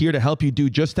Box is here to help you do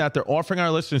just that. They're offering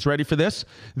our listeners, ready for this,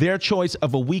 their choice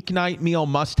of a weeknight meal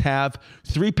must-have: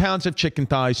 3 pounds of chicken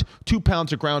thighs, 2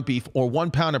 pounds of ground beef, or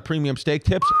 1 pound of premium steak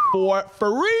tips for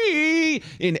free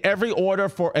in every order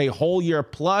for a whole year.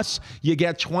 Plus, you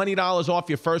get $20 off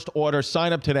your first order.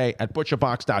 Sign up today at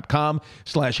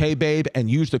butcherbox.com/heybabe and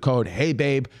use the code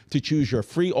HeyBabe to choose your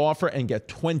free offer and get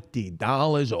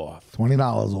 $20 off.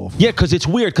 $20 off. Yeah, because it's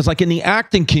weird. Because like in the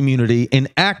acting community, an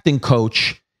acting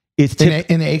coach is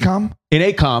in ACOM. In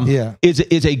ACOM, yeah,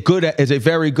 is a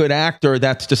very good actor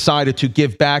that's decided to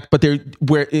give back. But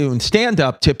where in stand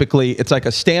up, typically it's like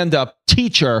a stand up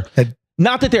teacher.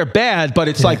 Not that they're bad, but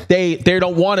it's like they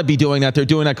don't want to be doing that. They're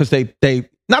doing that because they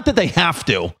not that they have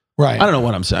to. Right. I don't know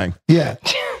what I'm saying. Yeah.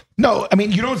 No, I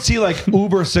mean, you don't see like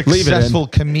uber successful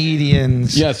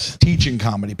comedians teaching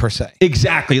comedy per se.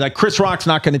 Exactly. Like Chris Rock's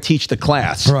not going to teach the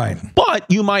class. Right. But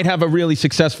you might have a really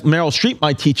successful, Meryl Streep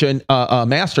might teach a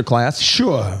master class.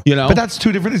 Sure. But that's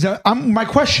two different things. My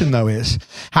question though is,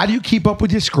 how do you keep up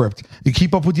with your script? You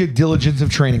keep up with your diligence of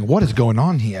training. What is going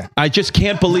on here? I just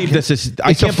can't believe this is,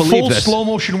 I can't believe this. It's a full slow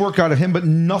motion workout of him, but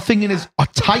nothing in his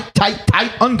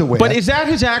tight underwear. But is that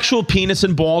his actual penis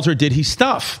and balls, or did he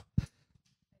stuff?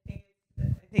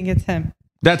 I think it's him.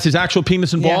 That's his actual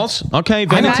penis and balls? Okay,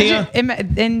 Venetia.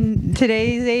 In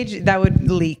today's age, that would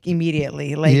leak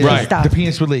immediately. Like right. stuff. The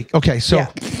penis would leak. Okay, so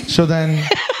then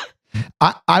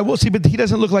I will see, but he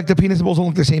doesn't look like the penis and balls don't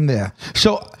look the same there.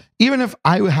 So even if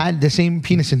I had the same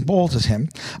penis and balls as him,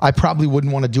 I probably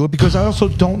wouldn't want to do it because I also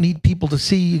don't need people to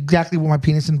see exactly what my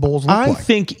penis and balls look like. I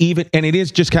think even, and it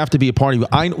is just have to be a party.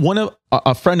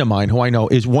 A friend of mine who I know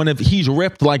is he's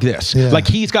ripped like this. Yeah. Like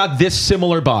he's got this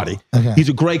similar body. Okay. He's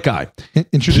a great guy.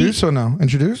 Introduce or no?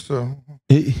 Introduce or?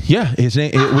 Yeah, his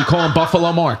name, we call him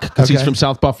Buffalo Mark because he's from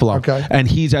South Buffalo. Okay. And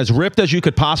he's as ripped as you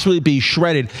could possibly be,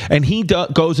 shredded. And he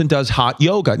goes and does hot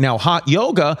yoga. Now, hot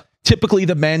yoga, typically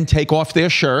the men take off their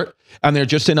shirt and they're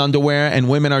just in underwear, and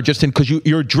women are just in, because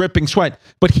you're dripping sweat.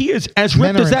 But he is as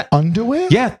ripped as that. Underwear?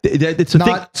 Yeah, it's a not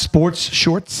thing. Sports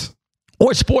shorts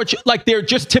or sports, like they're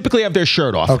just typically have their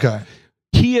shirt off. Okay.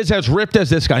 He is as ripped as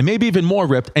this guy, maybe even more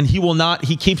ripped, and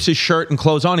he keeps his shirt and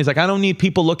clothes on. He's like, I don't need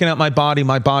people looking at my body.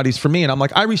 My body's for me. And I'm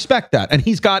like, I respect that. And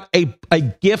he's got a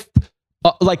gift,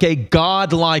 like a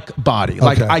godlike body. Okay.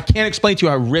 Like I can't explain to you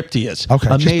how ripped he is. Okay,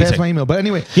 amazing. Just pass my email. But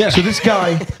anyway, so this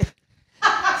guy,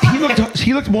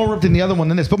 he looked more ripped than the other one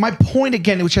than this. But my point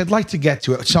again, which I'd like to get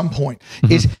to at some point,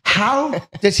 is how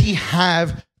does he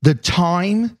have the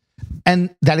time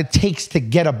and that it takes to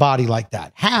get a body like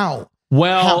that? How?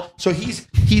 Well, so he's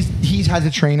has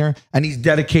a trainer and he's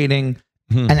dedicating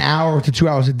an hour to 2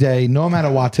 hours a day, no matter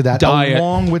what, to that, diet.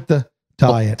 along with the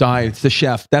Diet. Diet. It's the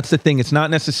chef. That's the thing. It's not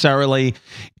necessarily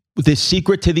the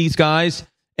secret to these guys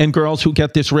and girls who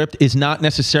get this ripped is not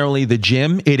necessarily the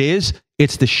gym.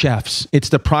 It's the chefs. It's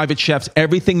the private chefs.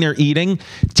 Everything they're eating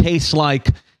tastes like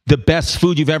the best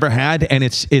food you've ever had, and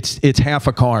it's half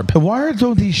a carb. Why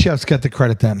don't these chefs get the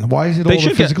credit then? Why is it all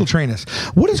the physical trainers?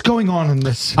 What is going on in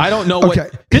this? I don't know. Okay.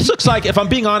 This looks like, if I'm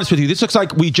being honest with you, this looks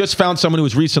like we just found someone who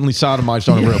was recently sodomized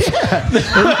on a roof.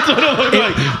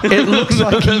 It looks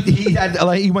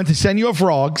like he went to Senor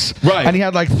Frogs, right? And he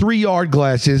had like 3 yard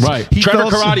glasses, right? Trevor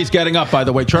Karate's getting up, by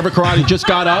the way. Trevor Karate just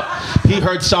got up. He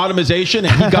heard sodomization,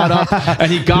 and he got up,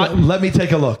 and he got. Let me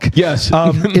take a look. Yes.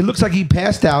 It looks like he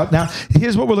passed out. Now,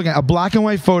 here's what we're looking at: a black and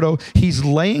white photo. He's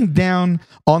laying down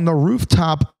on the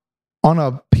rooftop on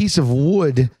a piece of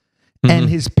wood, and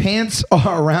his pants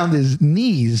are around his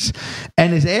knees,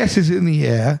 and his ass is in the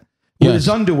air with his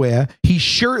underwear. He's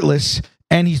shirtless,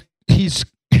 and he's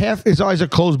half his eyes are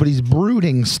closed, but he's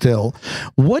brooding still.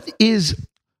 What's the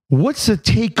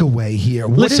takeaway here?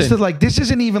 What is the, like, this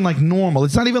isn't even like normal.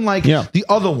 It's not even like the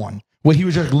other one where he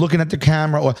was just looking at the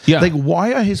camera, or like,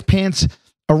 why are his pants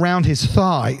around his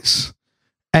thighs?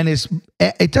 And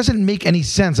it doesn't make any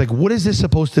sense. Like, what is this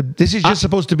supposed to? This is just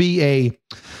supposed to be a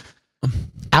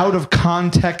out of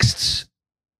context,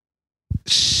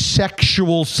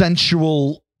 sexual,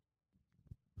 sensual.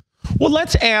 Well,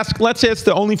 let's ask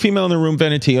the only female in the room,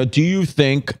 Venetia.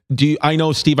 I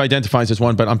know Steve identifies as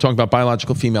one, but I'm talking about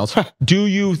biological females.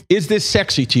 Is this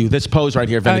sexy to you? This pose right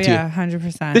here, Venetia. Oh yeah,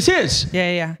 100%. This is.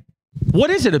 Yeah. What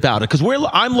is it about it? Because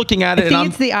I'm looking at it. I think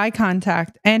it's the eye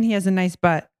contact, and he has a nice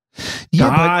butt.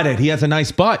 Got it. He has a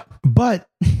nice butt. But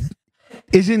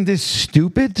isn't this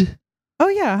stupid? Oh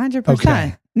yeah, 100%.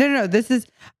 Okay. No. This is.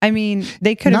 I mean,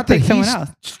 they could have picked someone else.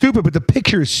 Stupid, but the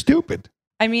picture is stupid.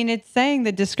 I mean, it's saying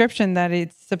the description that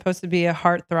it's supposed to be a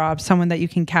heartthrob, someone that you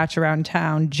can catch around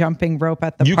town, jumping rope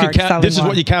at the park. This is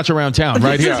what you catch around town,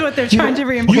 right here. This is what they're trying to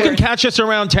reinforce. You can catch us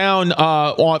around town.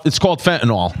 It's called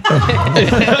fentanyl.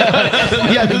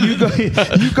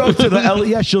 You go to the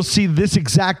LES, you'll see this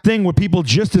exact thing with people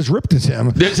just as ripped as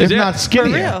him, if not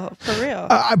skinnier. For real.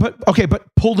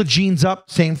 But pull the jeans up,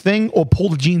 same thing, or pull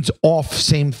the jeans off,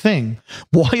 same thing.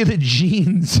 Why are the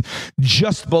jeans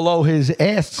just below his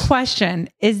ass? Question.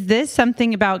 Is this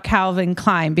something about Calvin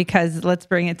Klein? Because let's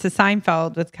bring it to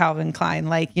Seinfeld with Calvin Klein.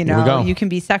 Like, you can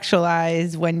be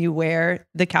sexualized when you wear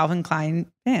the Calvin Klein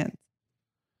pants.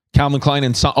 Calvin Klein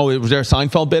and was there a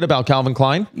Seinfeld bit about Calvin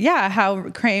Klein? Yeah, how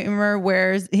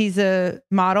Kramer he's a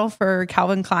model for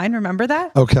Calvin Klein. Remember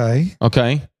that? Okay.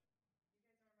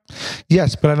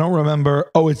 Yes, but I don't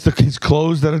remember. Oh, it's his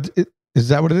clothes is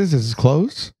that what it is? Is his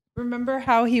clothes? Remember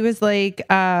how he was like,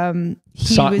 real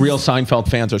Seinfeld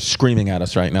fans are screaming at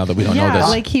us right now that we don't know this.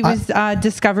 Like he was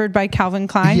discovered by Calvin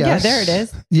Klein. Yes. Yeah, there it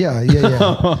is.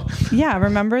 Yeah. Yeah,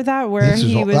 remember that where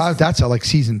that's like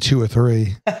season 2 or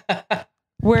 3.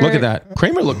 Look at that.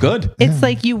 Kramer looked good. It's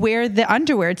like you wear the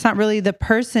underwear. It's not really the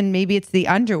person. Maybe it's the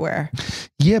underwear.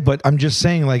 Yeah, but I'm just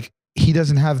saying, like, he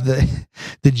doesn't have the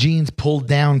jeans pulled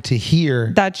down to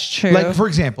here. That's true. Like, for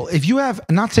example, if you have,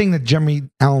 I'm not saying that Jeremy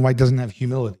Allen White doesn't have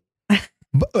humility,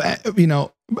 but,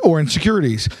 or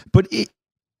insecurities, but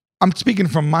I'm speaking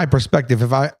from my perspective.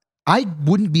 If I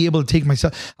wouldn't be able to take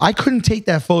myself. I couldn't take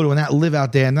that photo and not live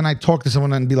out there. And then I talk to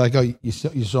someone and be like, "Oh, you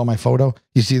saw my photo?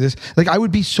 You see this?" Like, I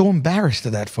would be so embarrassed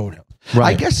of that photo.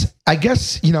 Right. I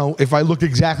guess if I looked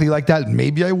exactly like that,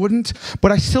 maybe I wouldn't.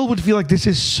 But I still would feel like this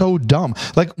is so dumb.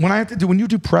 Like when you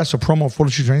do press or promo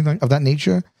photo shoots or anything of that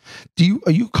nature,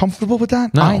 are you comfortable with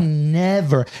that? No. I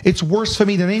never. It's worse for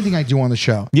me than anything I do on the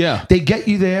show. Yeah. They get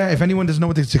you there. If anyone doesn't know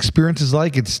what this experience is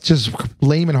like, it's just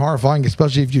lame and horrifying,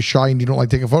 especially if you're shy and you don't like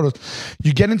taking photos.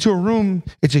 You get into a room,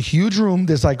 it's a huge room.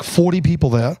 There's like 40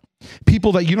 people there.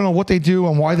 People that you don't know what they do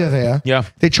and why they're there. Yeah.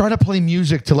 They try to play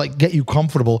music to like get you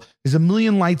comfortable. There's a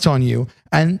million lights on you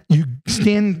and you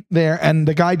stand there and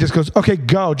the guy just goes, "Okay,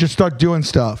 go, just start doing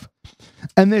stuff."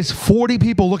 And there's 40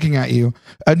 people looking at you.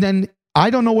 And then I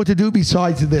don't know what to do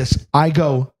besides this. I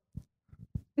go,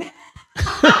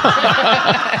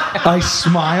 I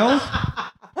smile,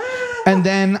 and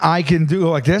then I can do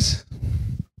like this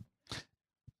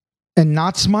and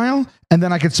not smile. And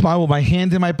then I can smile with my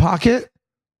hand in my pocket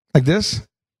like this.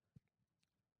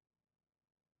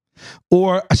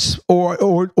 or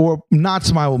not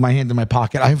smile with my hand in my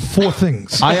pocket. I have 4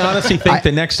 things. I honestly think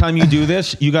the next time you do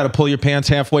this, you got to pull your pants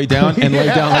halfway down and lay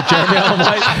down like Jeremy Allen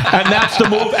White, and that's the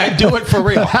move, and do it for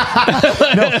real.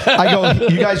 No, I go,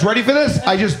 you guys ready for this?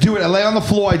 I just do it. I lay on the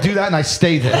floor, I do that, and I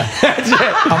stay there. That's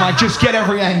it. I'm like, just get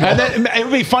every angle. And then it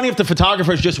would be funny if the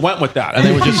photographers just went with that, and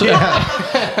they were just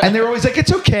and they're always like,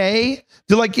 it's okay.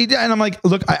 They're like, and I'm like,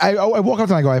 look, I walk up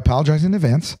and I go, I apologize in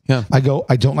advance. Yeah. I go,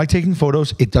 I don't like taking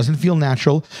photos. It doesn't feel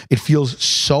natural. It feels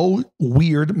so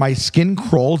weird. My skin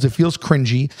crawls. It feels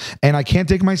cringy, and I can't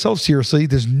take myself seriously.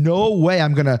 There's no way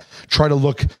I'm gonna try to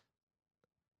look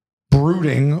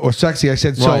brooding or sexy. I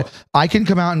said, so I can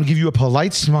come out and give you a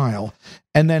polite smile,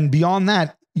 and then beyond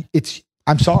that,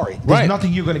 I'm sorry. There's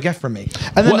nothing you're going to get from me.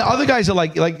 And then the other guys are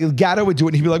like Gatto would do it,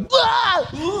 and he'd be like,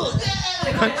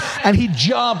 and he'd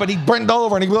jump, and he'd bend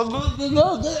over, and he'd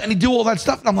go, and he'd do all that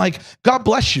stuff. And I'm like, God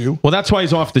bless you. Well, that's why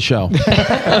he's off the show.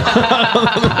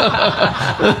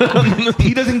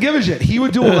 He doesn't give a shit. He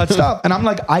would do all that stuff. And I'm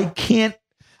like, I can't.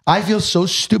 I feel so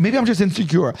stupid. Maybe I'm just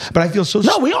insecure, but I feel so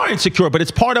No, we are insecure, but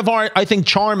it's part of our, I think,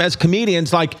 charm as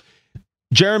comedians. Like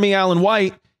Jeremy Allen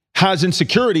White has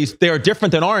insecurities. They are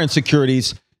different than our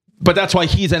insecurities, but that's why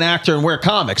he's an actor and we're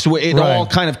comics. It all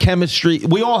kind of chemistry.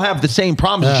 We all have the same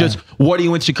problems. It's just, what are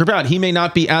you insecure about? He may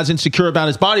not be as insecure about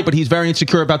his body, but he's very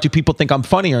insecure about, do people think I'm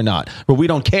funny or not? But we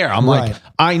don't care. I'm like,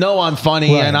 I know I'm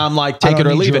funny, and I'm like, take it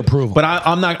or leave it. Approval. But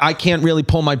I can't really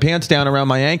pull my pants down around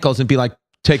my ankles and be like,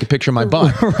 take a picture of my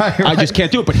butt. I just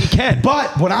can't do it, but he can.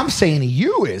 But what I'm saying to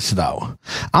you is, though,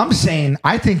 I'm saying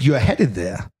I think you're headed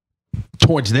there.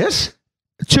 Towards this?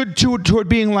 Toward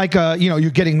being like you're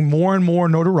getting more and more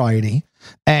notoriety,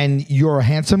 and you're a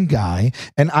handsome guy,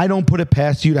 and I don't put it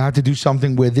past you to have to do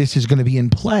something where this is going to be in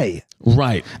play.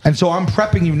 Right. And so I'm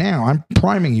prepping you now. I'm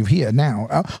priming you here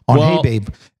now on Hey Babe,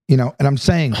 and I'm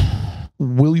saying,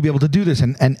 will you be able to do this,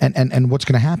 and what's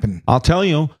going to happen? I'll tell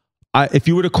you, if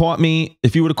you would have caught me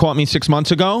 6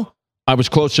 months ago, I was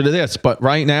closer to this, but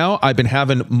right now I've been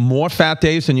having more fat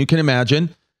days than you can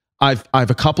imagine. I've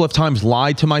a couple of times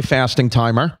lied to my fasting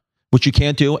timer, which you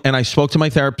can't do. And I spoke to my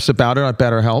therapist about it at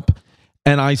BetterHelp.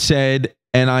 And I said,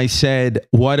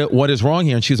 what is wrong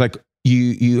here? And she's like,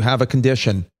 you have a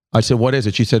condition. I said, what is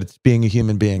it? She said, it's being a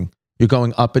human being. You're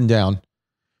going up and down.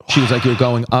 She was like, you're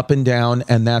going up and down,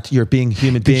 and you're being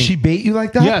human being. Did she bait you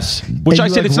like that? Yes. Which I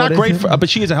said, it's not great for, but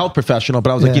she is a health professional.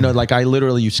 But I was like,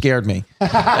 you scared me.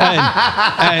 and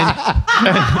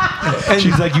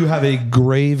she's like, you have a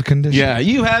grave condition. Yeah,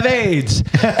 you have AIDS.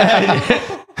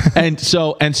 and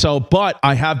so, but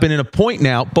I have been in a point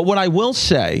now. But what I will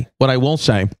say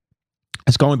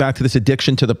is, going back to this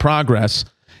addiction to the progress,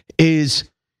 is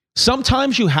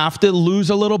sometimes you have to lose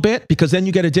a little bit, because then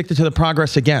you get addicted to the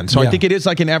progress again. So I think it is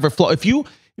like an ever flow. If you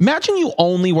imagine you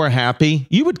only were happy,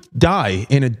 you would die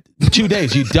in 2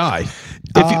 days. You'd die.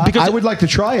 Because I would like to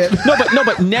try it. No,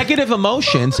 but negative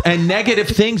emotions and negative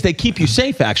things, they keep you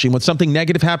safe. Actually, when something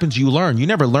negative happens, you learn. You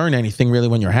never learn anything really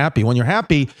when you're happy. When you're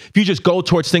happy, if you just go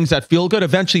towards things that feel good,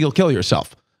 eventually you'll kill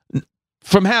yourself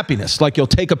from happiness. Like, you'll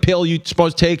take a pill you're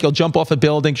supposed to take, you'll jump off a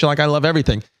building. You're like, I love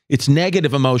everything. It's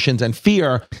negative emotions and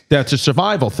fear that's a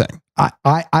survival thing.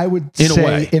 I would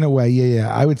say, in a way,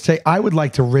 yeah. I would say I would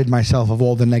like to rid myself of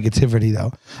all the negativity,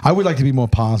 though. I would like to be more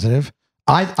positive.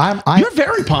 You're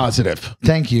very positive.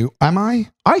 Thank you. Am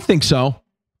I? I think so.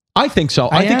 I think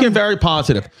you're very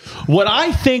positive. What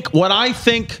I think,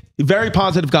 very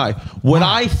positive guy. What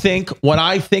I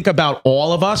think about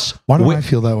all of us. Why do I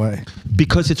feel that way?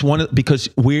 Because because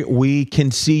we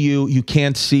can see you. You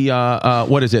can't see.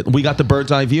 What is it? We got the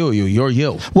bird's eye view of you. You're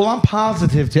you. Well, I'm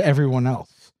positive to everyone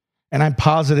else, and I'm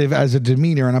positive as a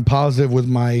demeanor, and I'm positive with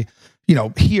my,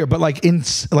 here. But like in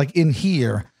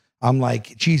here, I'm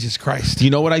like, Jesus Christ. You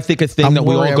know what I think? A thing that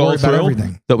we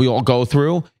all go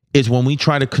through is when we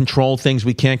try to control things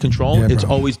we can't control. Yeah, it's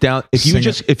always down.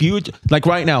 If you like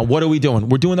right now, what are we doing?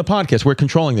 We're doing the podcast. We're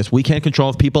controlling this. We can't control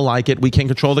if people like it. We can't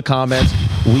control the comments.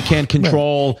 We can't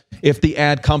control if the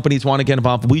ad companies want to get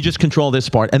involved. We just control this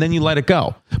part, and then you let it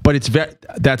go. But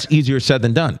that's easier said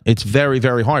than done. It's very,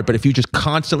 very hard. But if you just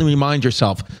constantly remind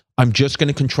yourself, I'm just going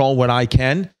to control what I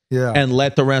can, and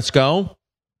let the rest go,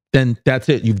 then that's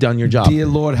it. You've done your job. Dear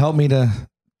Lord, help me to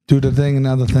do the thing,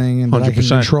 another thing, and that I can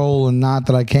control, and not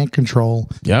that I can't control.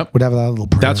 Yep. Whatever that little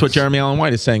prayer That's what Jeremy Allen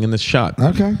White is saying in this shot.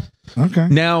 Okay.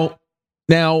 Now,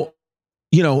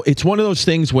 it's one of those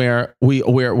things where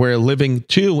we're living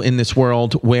too in this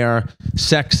world where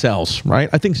sex sells, right?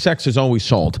 I think sex is always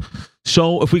sold.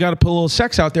 So if we got to put a little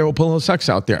sex out there, we'll put a little sex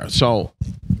out there. So,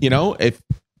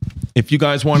 if you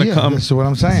guys want to come, this is what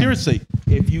I'm saying. Seriously,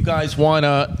 if you guys want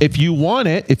to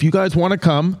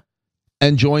come,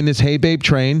 and join this Hey Babe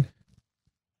train,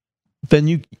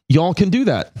 then y'all can do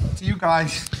that. To you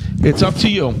guys. It's up to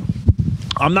you.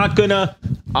 I'm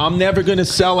never gonna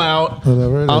sell out.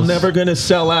 I'm never gonna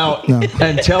sell out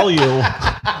and tell you.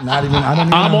 Not even. I don't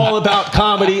even I'm know. all about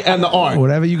comedy and the art.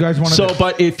 Whatever you guys want to. So,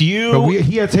 but if you,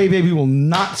 here at Hey Baby will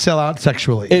not sell out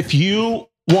sexually. If you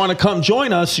want to come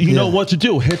join us, you know what to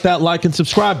do. Hit that like and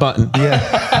subscribe button.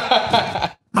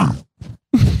 Yeah.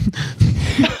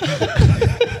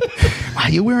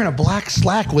 You're wearing a black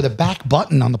slack with a back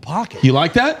button on the pocket. You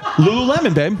like that?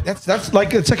 Lululemon, babe. That's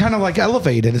like, it's a kind of like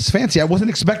elevated. It's fancy. I wasn't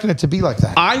expecting it to be like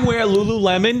that. I wear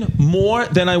Lululemon more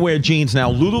than I wear jeans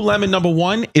now. Lululemon, number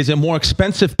one, is a more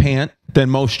expensive pant than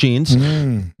most jeans.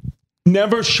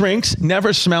 Never shrinks,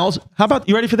 never smells. How about,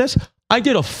 you ready for this? I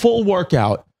did a full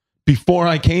workout before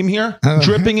I came here,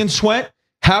 dripping in sweat.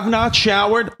 Have not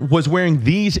showered, was wearing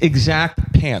these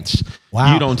exact pants.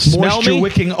 Wow. You don't smell Moisture me.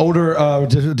 wicking, odor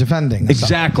defending.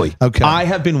 Exactly. Okay. I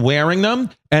have been wearing them,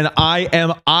 and I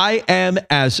am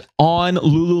as on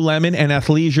Lululemon and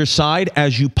athleisure side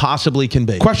as you possibly can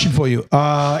be. Question for you.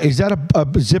 Is that a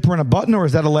zipper and a button, or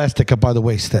is that elastic up by the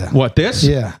waist there? What, this?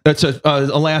 Yeah. It's a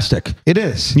elastic. It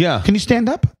is? Yeah. Can you stand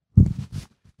up?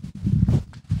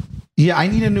 Yeah, I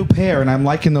need a new pair, and I'm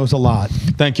liking those a lot.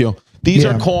 Thank you. These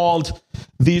are called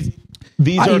these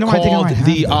are called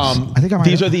these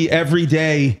are the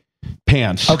everyday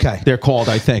pants. Okay. They're called,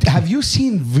 I think. Have you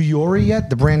seen Viore yet?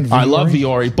 The brand Viore? I love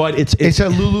Viore, but it's a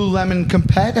Lululemon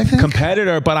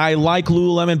competitor, but I like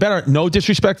Lululemon better. No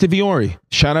disrespect to Viore.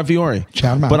 Shout out Viore.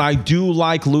 Shout them out. But I do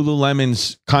like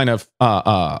Lululemon's kind of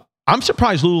I'm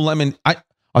surprised Lululemon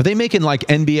are they making like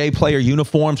NBA player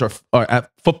uniforms or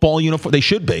football uniform? They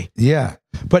should be. Yeah.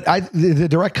 But the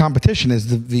direct competition is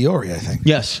the Viore, I think.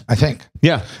 Yes. I think.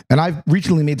 Yeah. And I've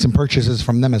recently made some purchases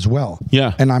from them as well.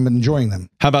 Yeah. And I'm enjoying them.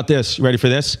 How about this? You ready for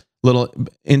this? Little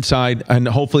inside, and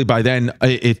hopefully by then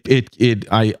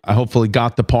I hopefully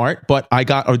got the part, but I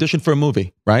got auditioned for a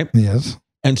movie, right? Yes.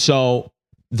 And so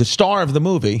the star of the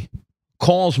movie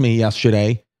calls me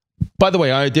yesterday. By the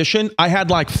way, I auditioned. I had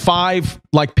like 5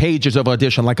 pages of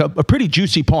audition, like a pretty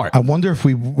juicy part. I wonder if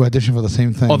we auditioned for the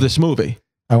same thing. Of this movie.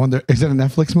 I wonder, is it a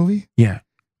Netflix movie? Yeah.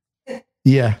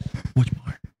 Yeah. Which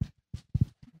part?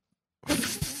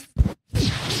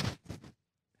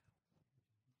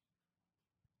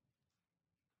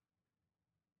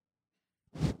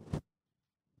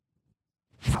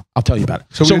 I'll tell you about it.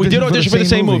 So we did audition for the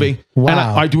same movie.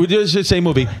 Wow. And we did the same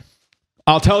movie.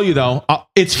 I'll tell you though,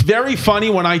 it's very funny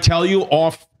when I tell you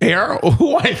off air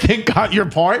who I think got your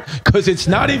part, because it's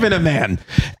not even a man.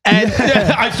 And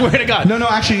I swear to God. No,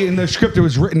 actually in the script it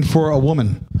was written for a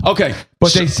woman. Okay.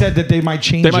 But they said that they might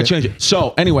change it. They might change it.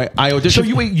 So anyway, I auditioned. So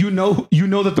you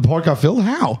know that the part got filled?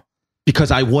 How? Because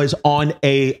I was on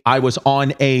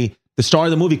the star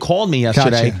of the movie called me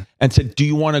yesterday and said, "Do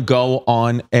you want to go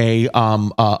on a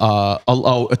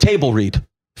table read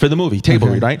for the movie?" Table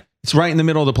read, right? It's right in the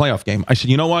middle of the playoff game. I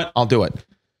said, "You know what? I'll do it."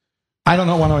 I don't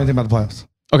know anything about the playoffs.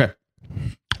 Okay.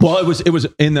 Well, it was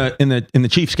in the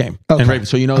Chiefs game and Ravens,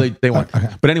 so they won. Okay.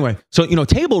 But anyway, so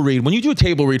table read. When you do a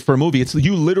table read for a movie, it's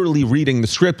you literally reading the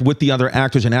script with the other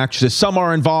actors and actresses. Some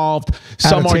are involved,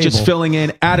 some are just filling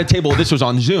in at a table. This was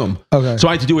on Zoom, so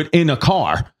I had to do it in a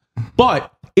car,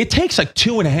 but it takes like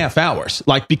 2.5 hours,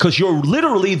 like because you're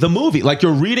literally the movie, like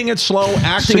you're reading it slow,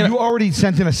 acting. So you already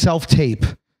sent in a self tape,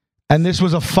 and this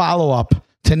was a follow up.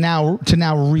 To now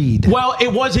read. Well,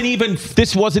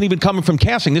 this wasn't even coming from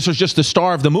casting. This was just the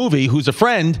star of the movie, who's a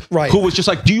friend, who was just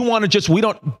like, "Do you want to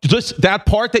just that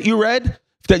part that you read,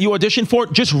 that you auditioned for,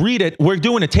 just read it. We're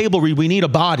doing a table read. We need a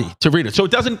body to read it." So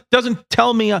it doesn't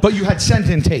tell me. But you had sent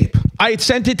in tape. I had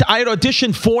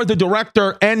auditioned for the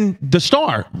director and the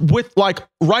star with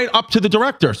right up to the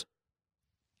directors.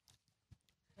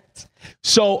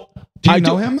 So do you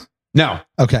know him? No.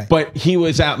 Okay. But he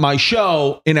was at my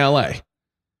show in LA.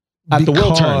 At the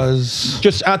Wiltern.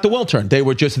 Just at the Wiltern. They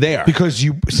were just there. Because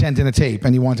you sent in a tape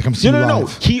and you wanted to come see you live. No.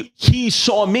 He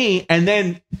saw me and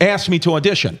then asked me to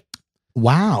audition.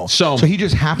 Wow. So he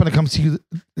just happened to come see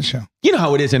the show. You know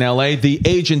how it is in LA. The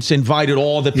agents invited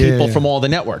all the people from all the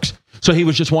networks. So he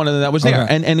was just one of them that was there.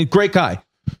 And a great guy.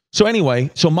 So anyway,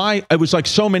 it was like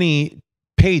so many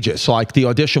pages. So like the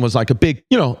audition was like a big,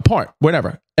 part,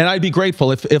 whatever. And I'd be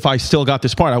grateful if I still got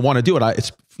this part. I want to do it.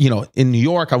 It's, in New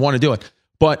York, I want to do it.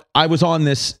 but I was on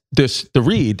the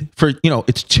read for,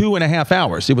 it's 2.5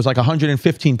 hours. It was like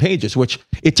 115 pages, which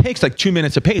it takes like 2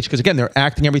 minutes a page. Cause again, they're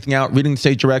acting everything out, reading the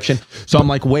stage direction. So I'm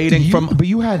like waiting But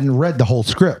you hadn't read the whole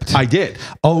script. I did.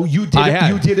 Oh, you did.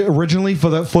 You did it originally for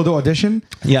the audition?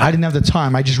 Yeah. I didn't have the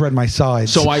time. I just read my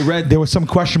sides. So I read. There was some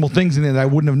questionable things in there that I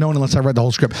wouldn't have known unless I read the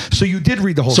whole script. So you did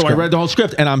read the whole script. So I read the whole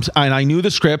script and I knew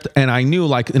the script and I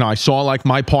knew I saw like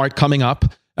my part coming up.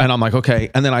 And I'm like,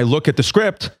 okay. And then I look at the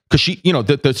script because she,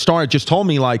 the star just told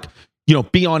me like,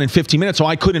 be on in 15 minutes. So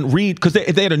I couldn't read because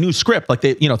they had a new script. Like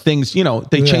they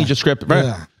changed the script. Right?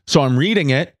 Yeah. So I'm reading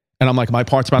it and I'm like, my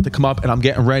part's about to come up and I'm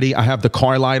getting ready. I have the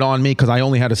car light on me because I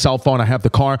only had a cell phone. I have the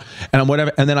car and I'm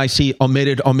whatever. And then I see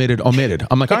omitted. I'm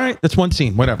like, all right, that's one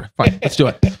scene, whatever. Fine, let's do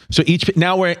it. So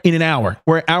now we're in an hour.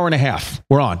 We're an hour and a half.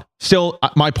 We're on. Still,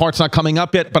 my part's not coming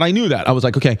up yet, but I knew that. I was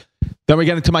like, okay, then we're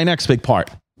getting to my next big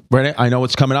part. Right? I know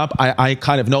what's coming up. I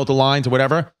kind of know the lines or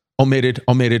whatever. Omitted.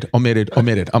 I'm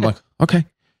like, okay.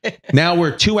 Now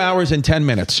we're 2 hours and 10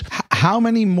 minutes. How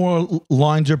many more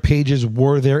lines or pages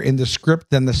were there in the script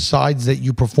than the sides that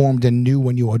you performed and knew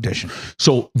when you auditioned?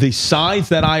 So the sides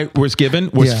that I was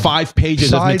given was 5 pages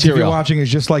sides, of material. If you're watching, is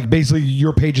just like basically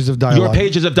your pages of dialogue. Your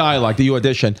pages of dialogue that you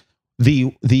auditioned.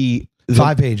 The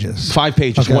 5 pages. 5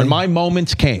 pages. Okay. When my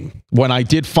moments came, when I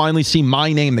did finally see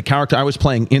my name, the character I was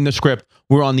playing in the script,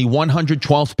 we're on the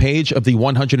 112th page of the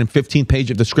 115th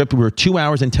page of the script. We were 2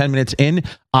 hours and 10 minutes in.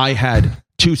 I had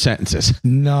 2 sentences.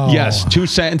 No. Yes, 2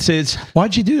 sentences.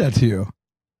 Why'd she do that to you?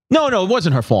 No, it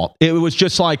wasn't her fault. It was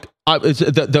just like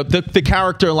the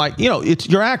character, like, it's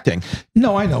you're acting.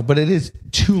 No, I know, but it is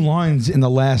 2 lines in the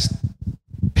last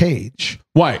page.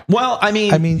 Why? Well, I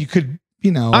mean, you could.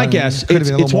 I guess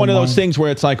it's one of those things where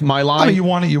it's like my line. You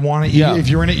want it. Yeah. If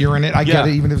you're in it, you're in it. I get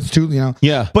it, even if it's 2,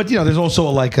 Yeah. But, there's also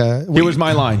like a... Here was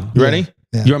my line. You ready?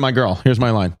 Yeah. You're my girl. Here's my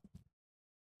line.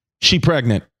 She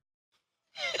pregnant.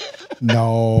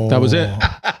 No. That was it.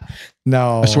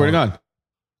 No. I swear to God.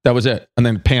 That was it. And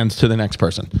then pans to the next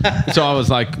person. So I was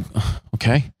like,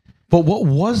 okay. But what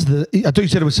was I thought you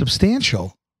said it was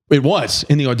substantial. It was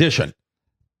in the audition.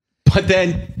 But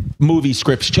then movie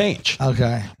scripts change.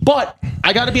 Okay. But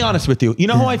I got to be honest with you. You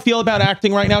know how I feel about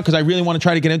acting right now? Because I really want to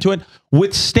try to get into it.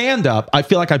 With stand-up, I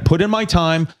feel like I put in my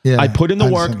time. I put in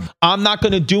the work. I'm not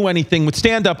going to do anything with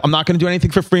stand-up. I'm not going to do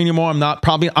anything for free anymore.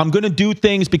 I'm going to do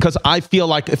things because I feel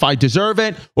like if I deserve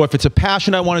it or if it's a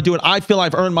passion I want to do it, I feel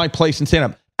I've earned my place in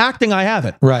stand-up. Acting, I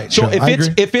haven't. Right. So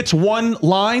if it's one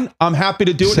line, I'm happy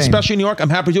to do it. Especially in New York,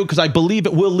 I'm happy to do it because I believe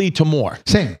it will lead to more.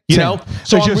 Same. You know?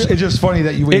 So it's just funny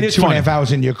that you waited 2.5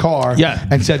 hours in your car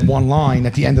and said one line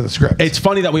at the end of the script. It's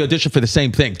funny that we auditioned for the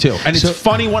same thing too. And it's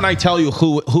funny when I tell you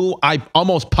who I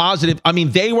almost positive. I mean,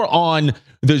 they were on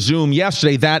the Zoom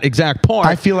yesterday, that exact part.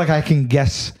 I feel like I can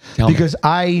guess because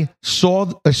I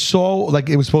saw like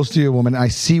it was supposed to be a woman. I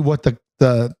see what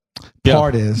the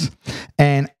part is.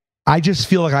 And I just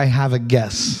feel like I have a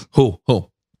guess. Who?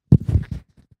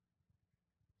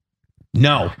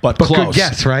 No, but close. Good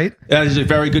guess, right? That is a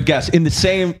very good guess. In the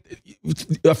same,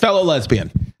 a fellow lesbian.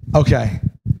 Okay.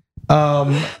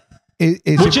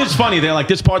 Which is funny. They're like,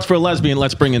 this part's for a lesbian.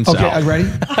 Let's bring in Sal. Okay, are you ready?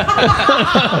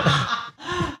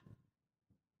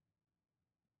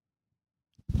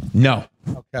 No.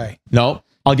 Okay. No.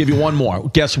 I'll give you one more.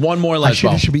 Guess one more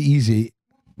lesbian. It should be easy.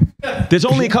 There's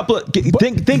only a couple of...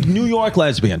 Think New York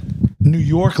lesbian. New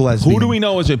York lesbian. Who do we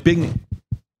know is a big...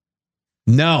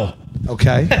 No.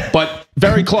 Okay. But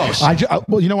very close.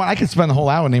 Well, you know what? I could spend the whole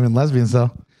hour naming lesbians, though.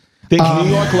 Think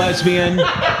New York lesbian.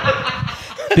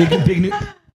 Big New...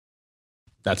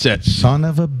 That's it. Son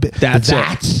of a bitch. That's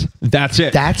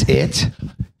it. That's it.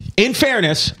 In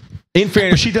fairness,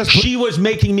 she was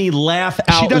making me laugh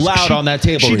out loud on that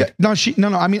table. No.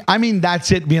 I mean,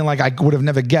 that's it. Being like, I would have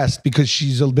never guessed because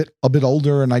she's a bit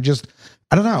older, and I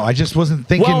don't know. I just wasn't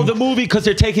thinking. Well, the movie, because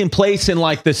they're taking place in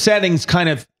like the settings, kind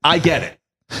of. I get it.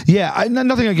 Yeah,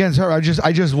 nothing against her. I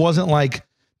just wasn't like.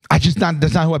 That's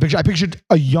not who I pictured. I pictured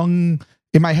a young.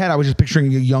 In my head, I was just picturing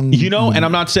a young. And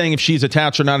I'm not saying if she's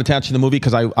attached or not attached to the movie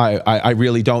because I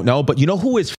really don't know. But you know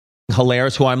who is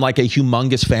hilarious, who I'm like a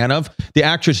humongous fan of? The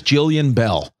actress Jillian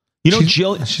Bell. You know,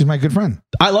 she's my good friend.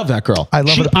 I love that girl. I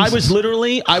love her. I was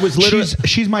literally.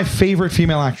 She's my favorite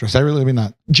female actress. I really mean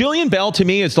that. Jillian Bell to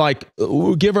me is like,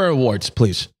 give her awards,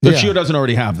 please. If she doesn't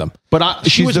already have them. But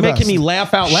she was making me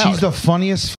laugh out loud. She's the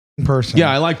funniest person. Yeah,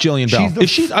 I like Jillian Bell.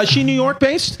 Is she New York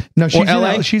based? No, she's or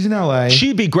LA. She's in LA.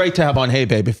 She'd be great to have on Hey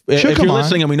Babe. If you're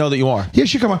listening, and we know that you are. Yeah,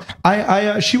 she come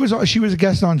on. She was a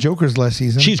guest on Jokers last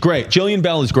season. She's great. Jillian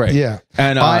Bell is great. Yeah,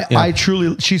 and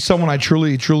she's someone I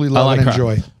truly love and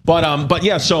enjoy. But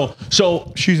yeah, so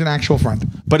she's an actual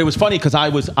friend. But it was funny because I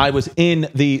was in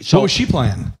the. What was she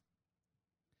playing?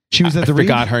 She was at the. I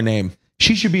forgot her name.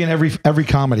 She should be in every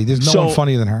comedy. There's no one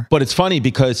funnier than her. But it's funny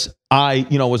because I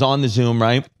was on the Zoom,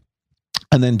 right?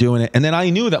 And then doing it. And then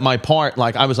I knew that my part,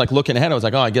 like I was like looking ahead. I was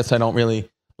like, oh, I guess I don't really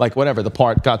like whatever. The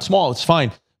part got small. It's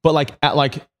fine. But like at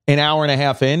like an hour and a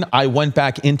half in, I went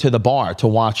back into the bar to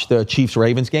watch the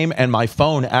Chiefs-Ravens game and my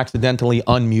phone accidentally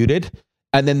unmuted.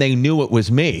 And then they knew it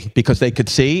was me because they could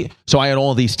see. So I had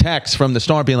all these texts from the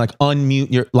start being like,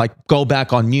 unmute your, like go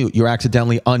back on mute. You're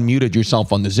accidentally unmuted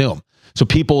yourself on the Zoom. So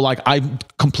people like, I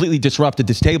completely disrupted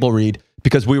this table read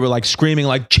because we were like screaming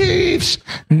like Chiefs,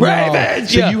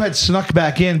 Ravens. So you had snuck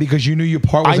back in because you knew your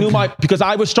part was. Because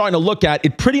I was starting to look at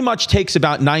it. Pretty much takes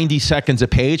about 90 seconds a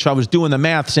page. So I was doing the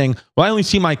math saying, well, I only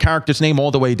see my character's name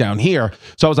all the way down here.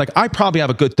 So I was like, I probably have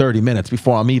a good 30 minutes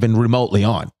before I'm even remotely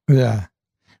on. Yeah.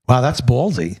 Wow, that's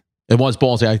ballsy. It was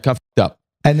ballsy. I got f***ed up.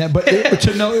 And then,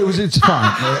 to know it's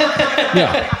fine.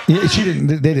 Yeah. She didn't.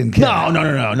 They didn't care.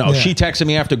 No. Yeah. She texted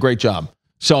me after. Great job.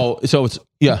 So it's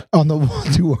on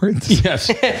the 2 words.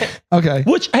 Yes. Okay.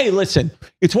 Which, hey, listen,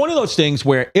 it's one of those things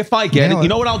where if I get it, you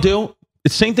know what I'll do?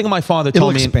 It's the same thing my father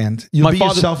told me. It'll expand. You'll be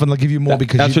yourself and they'll give you more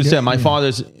because that's what he said. My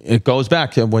father's. It goes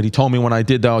back to what he told me when I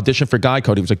did the audition for Guy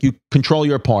Code. He was like, "You control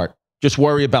your part. Just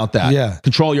worry about that. Yeah.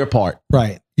 Control your part.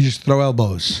 Right. You just throw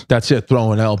elbows. That's it.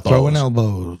 Throwing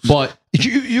elbows. But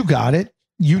you got it.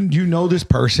 You know this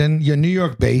person. You're New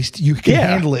York based. You can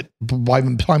handle it by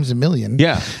times a million.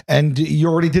 Yeah. And you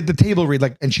already did the table read.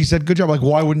 And she said, good job. Like,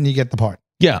 why wouldn't you get the part?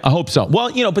 Yeah, I hope so.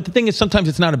 Well, but the thing is, sometimes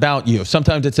it's not about you.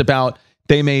 Sometimes it's about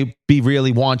they may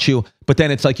really want you, but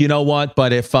then it's like, you know what?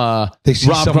 But if Rob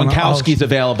Gronkowski's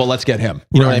available, let's get him.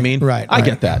 You know what I mean? Right. I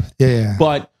get that. Yeah.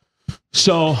 But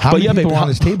how many people on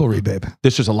this table read, babe?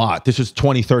 This was a lot. This was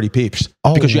 20, 30 peeps.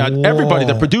 Because you had everybody,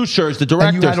 the producers, the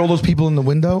directors. And you had all those people in the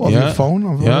window of your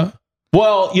phone? Yeah.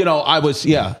 Well, I was,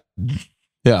 Yeah.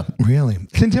 Really?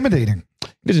 It's intimidating.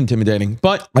 It is intimidating,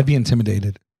 but I'd be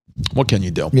intimidated. What can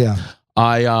you do? Yeah.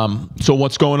 So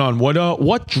what's going on?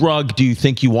 What drug do you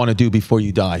think you want to do before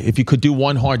you die? If you could do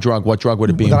one hard drug, what drug would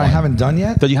it be? That I haven't done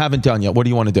yet? That you haven't done yet. What do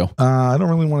you want to do? I don't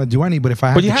really want to do any, but if I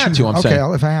have to. But you have to, I'm saying.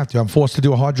 Okay, if I have to. I'm forced to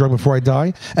do a hard drug before I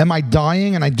die. Am I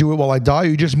dying and I do it while I die? Or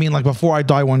you just mean like before I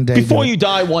die one day? Before you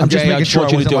die one day, I just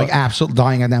want you to do like absolute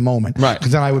dying at that moment. Right.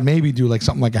 Because then I would maybe do like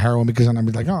something like a heroin because then I'd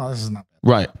be like, oh, this is not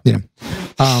bad. Right.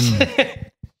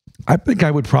 I think I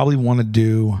would probably want to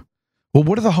do. Well,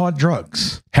 what are the hard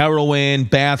drugs? Heroin,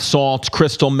 bath salts,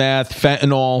 crystal meth,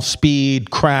 fentanyl,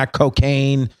 speed, crack,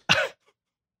 cocaine.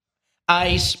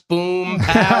 Ice, boom,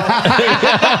 pow.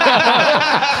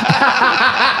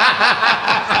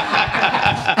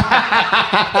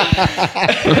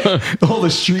 All the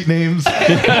street names.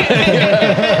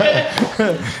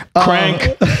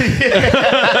 Crank.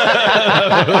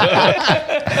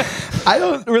 I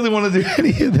don't really want to do any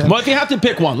of them. Well, if you have to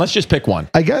pick one, let's just pick one.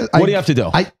 I guess. What do you have to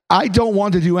do? I don't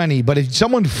want to do any, but if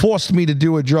someone forced me to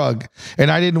do a drug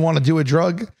and I didn't want to do a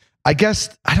drug, I guess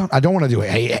I don't want to do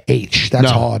it. H.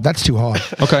 That's hard. That's too hard.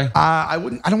 Okay. I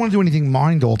don't want to do anything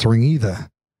mind altering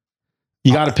either.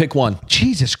 You got to pick one.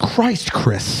 Jesus Christ,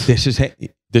 Chris. This is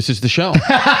the show. All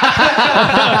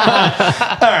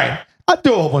right. I'll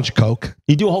do a whole bunch of coke.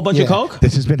 You do a whole bunch of coke?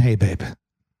 This has been Hey Babe.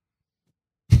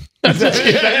 Well, I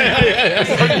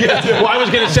was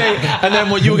going to say, and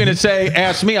then what you were going to say,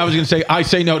 ask me, I was going to say, I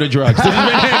say no to drugs. This has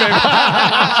been Hey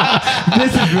Babe.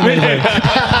 This has been Hey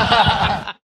Babe.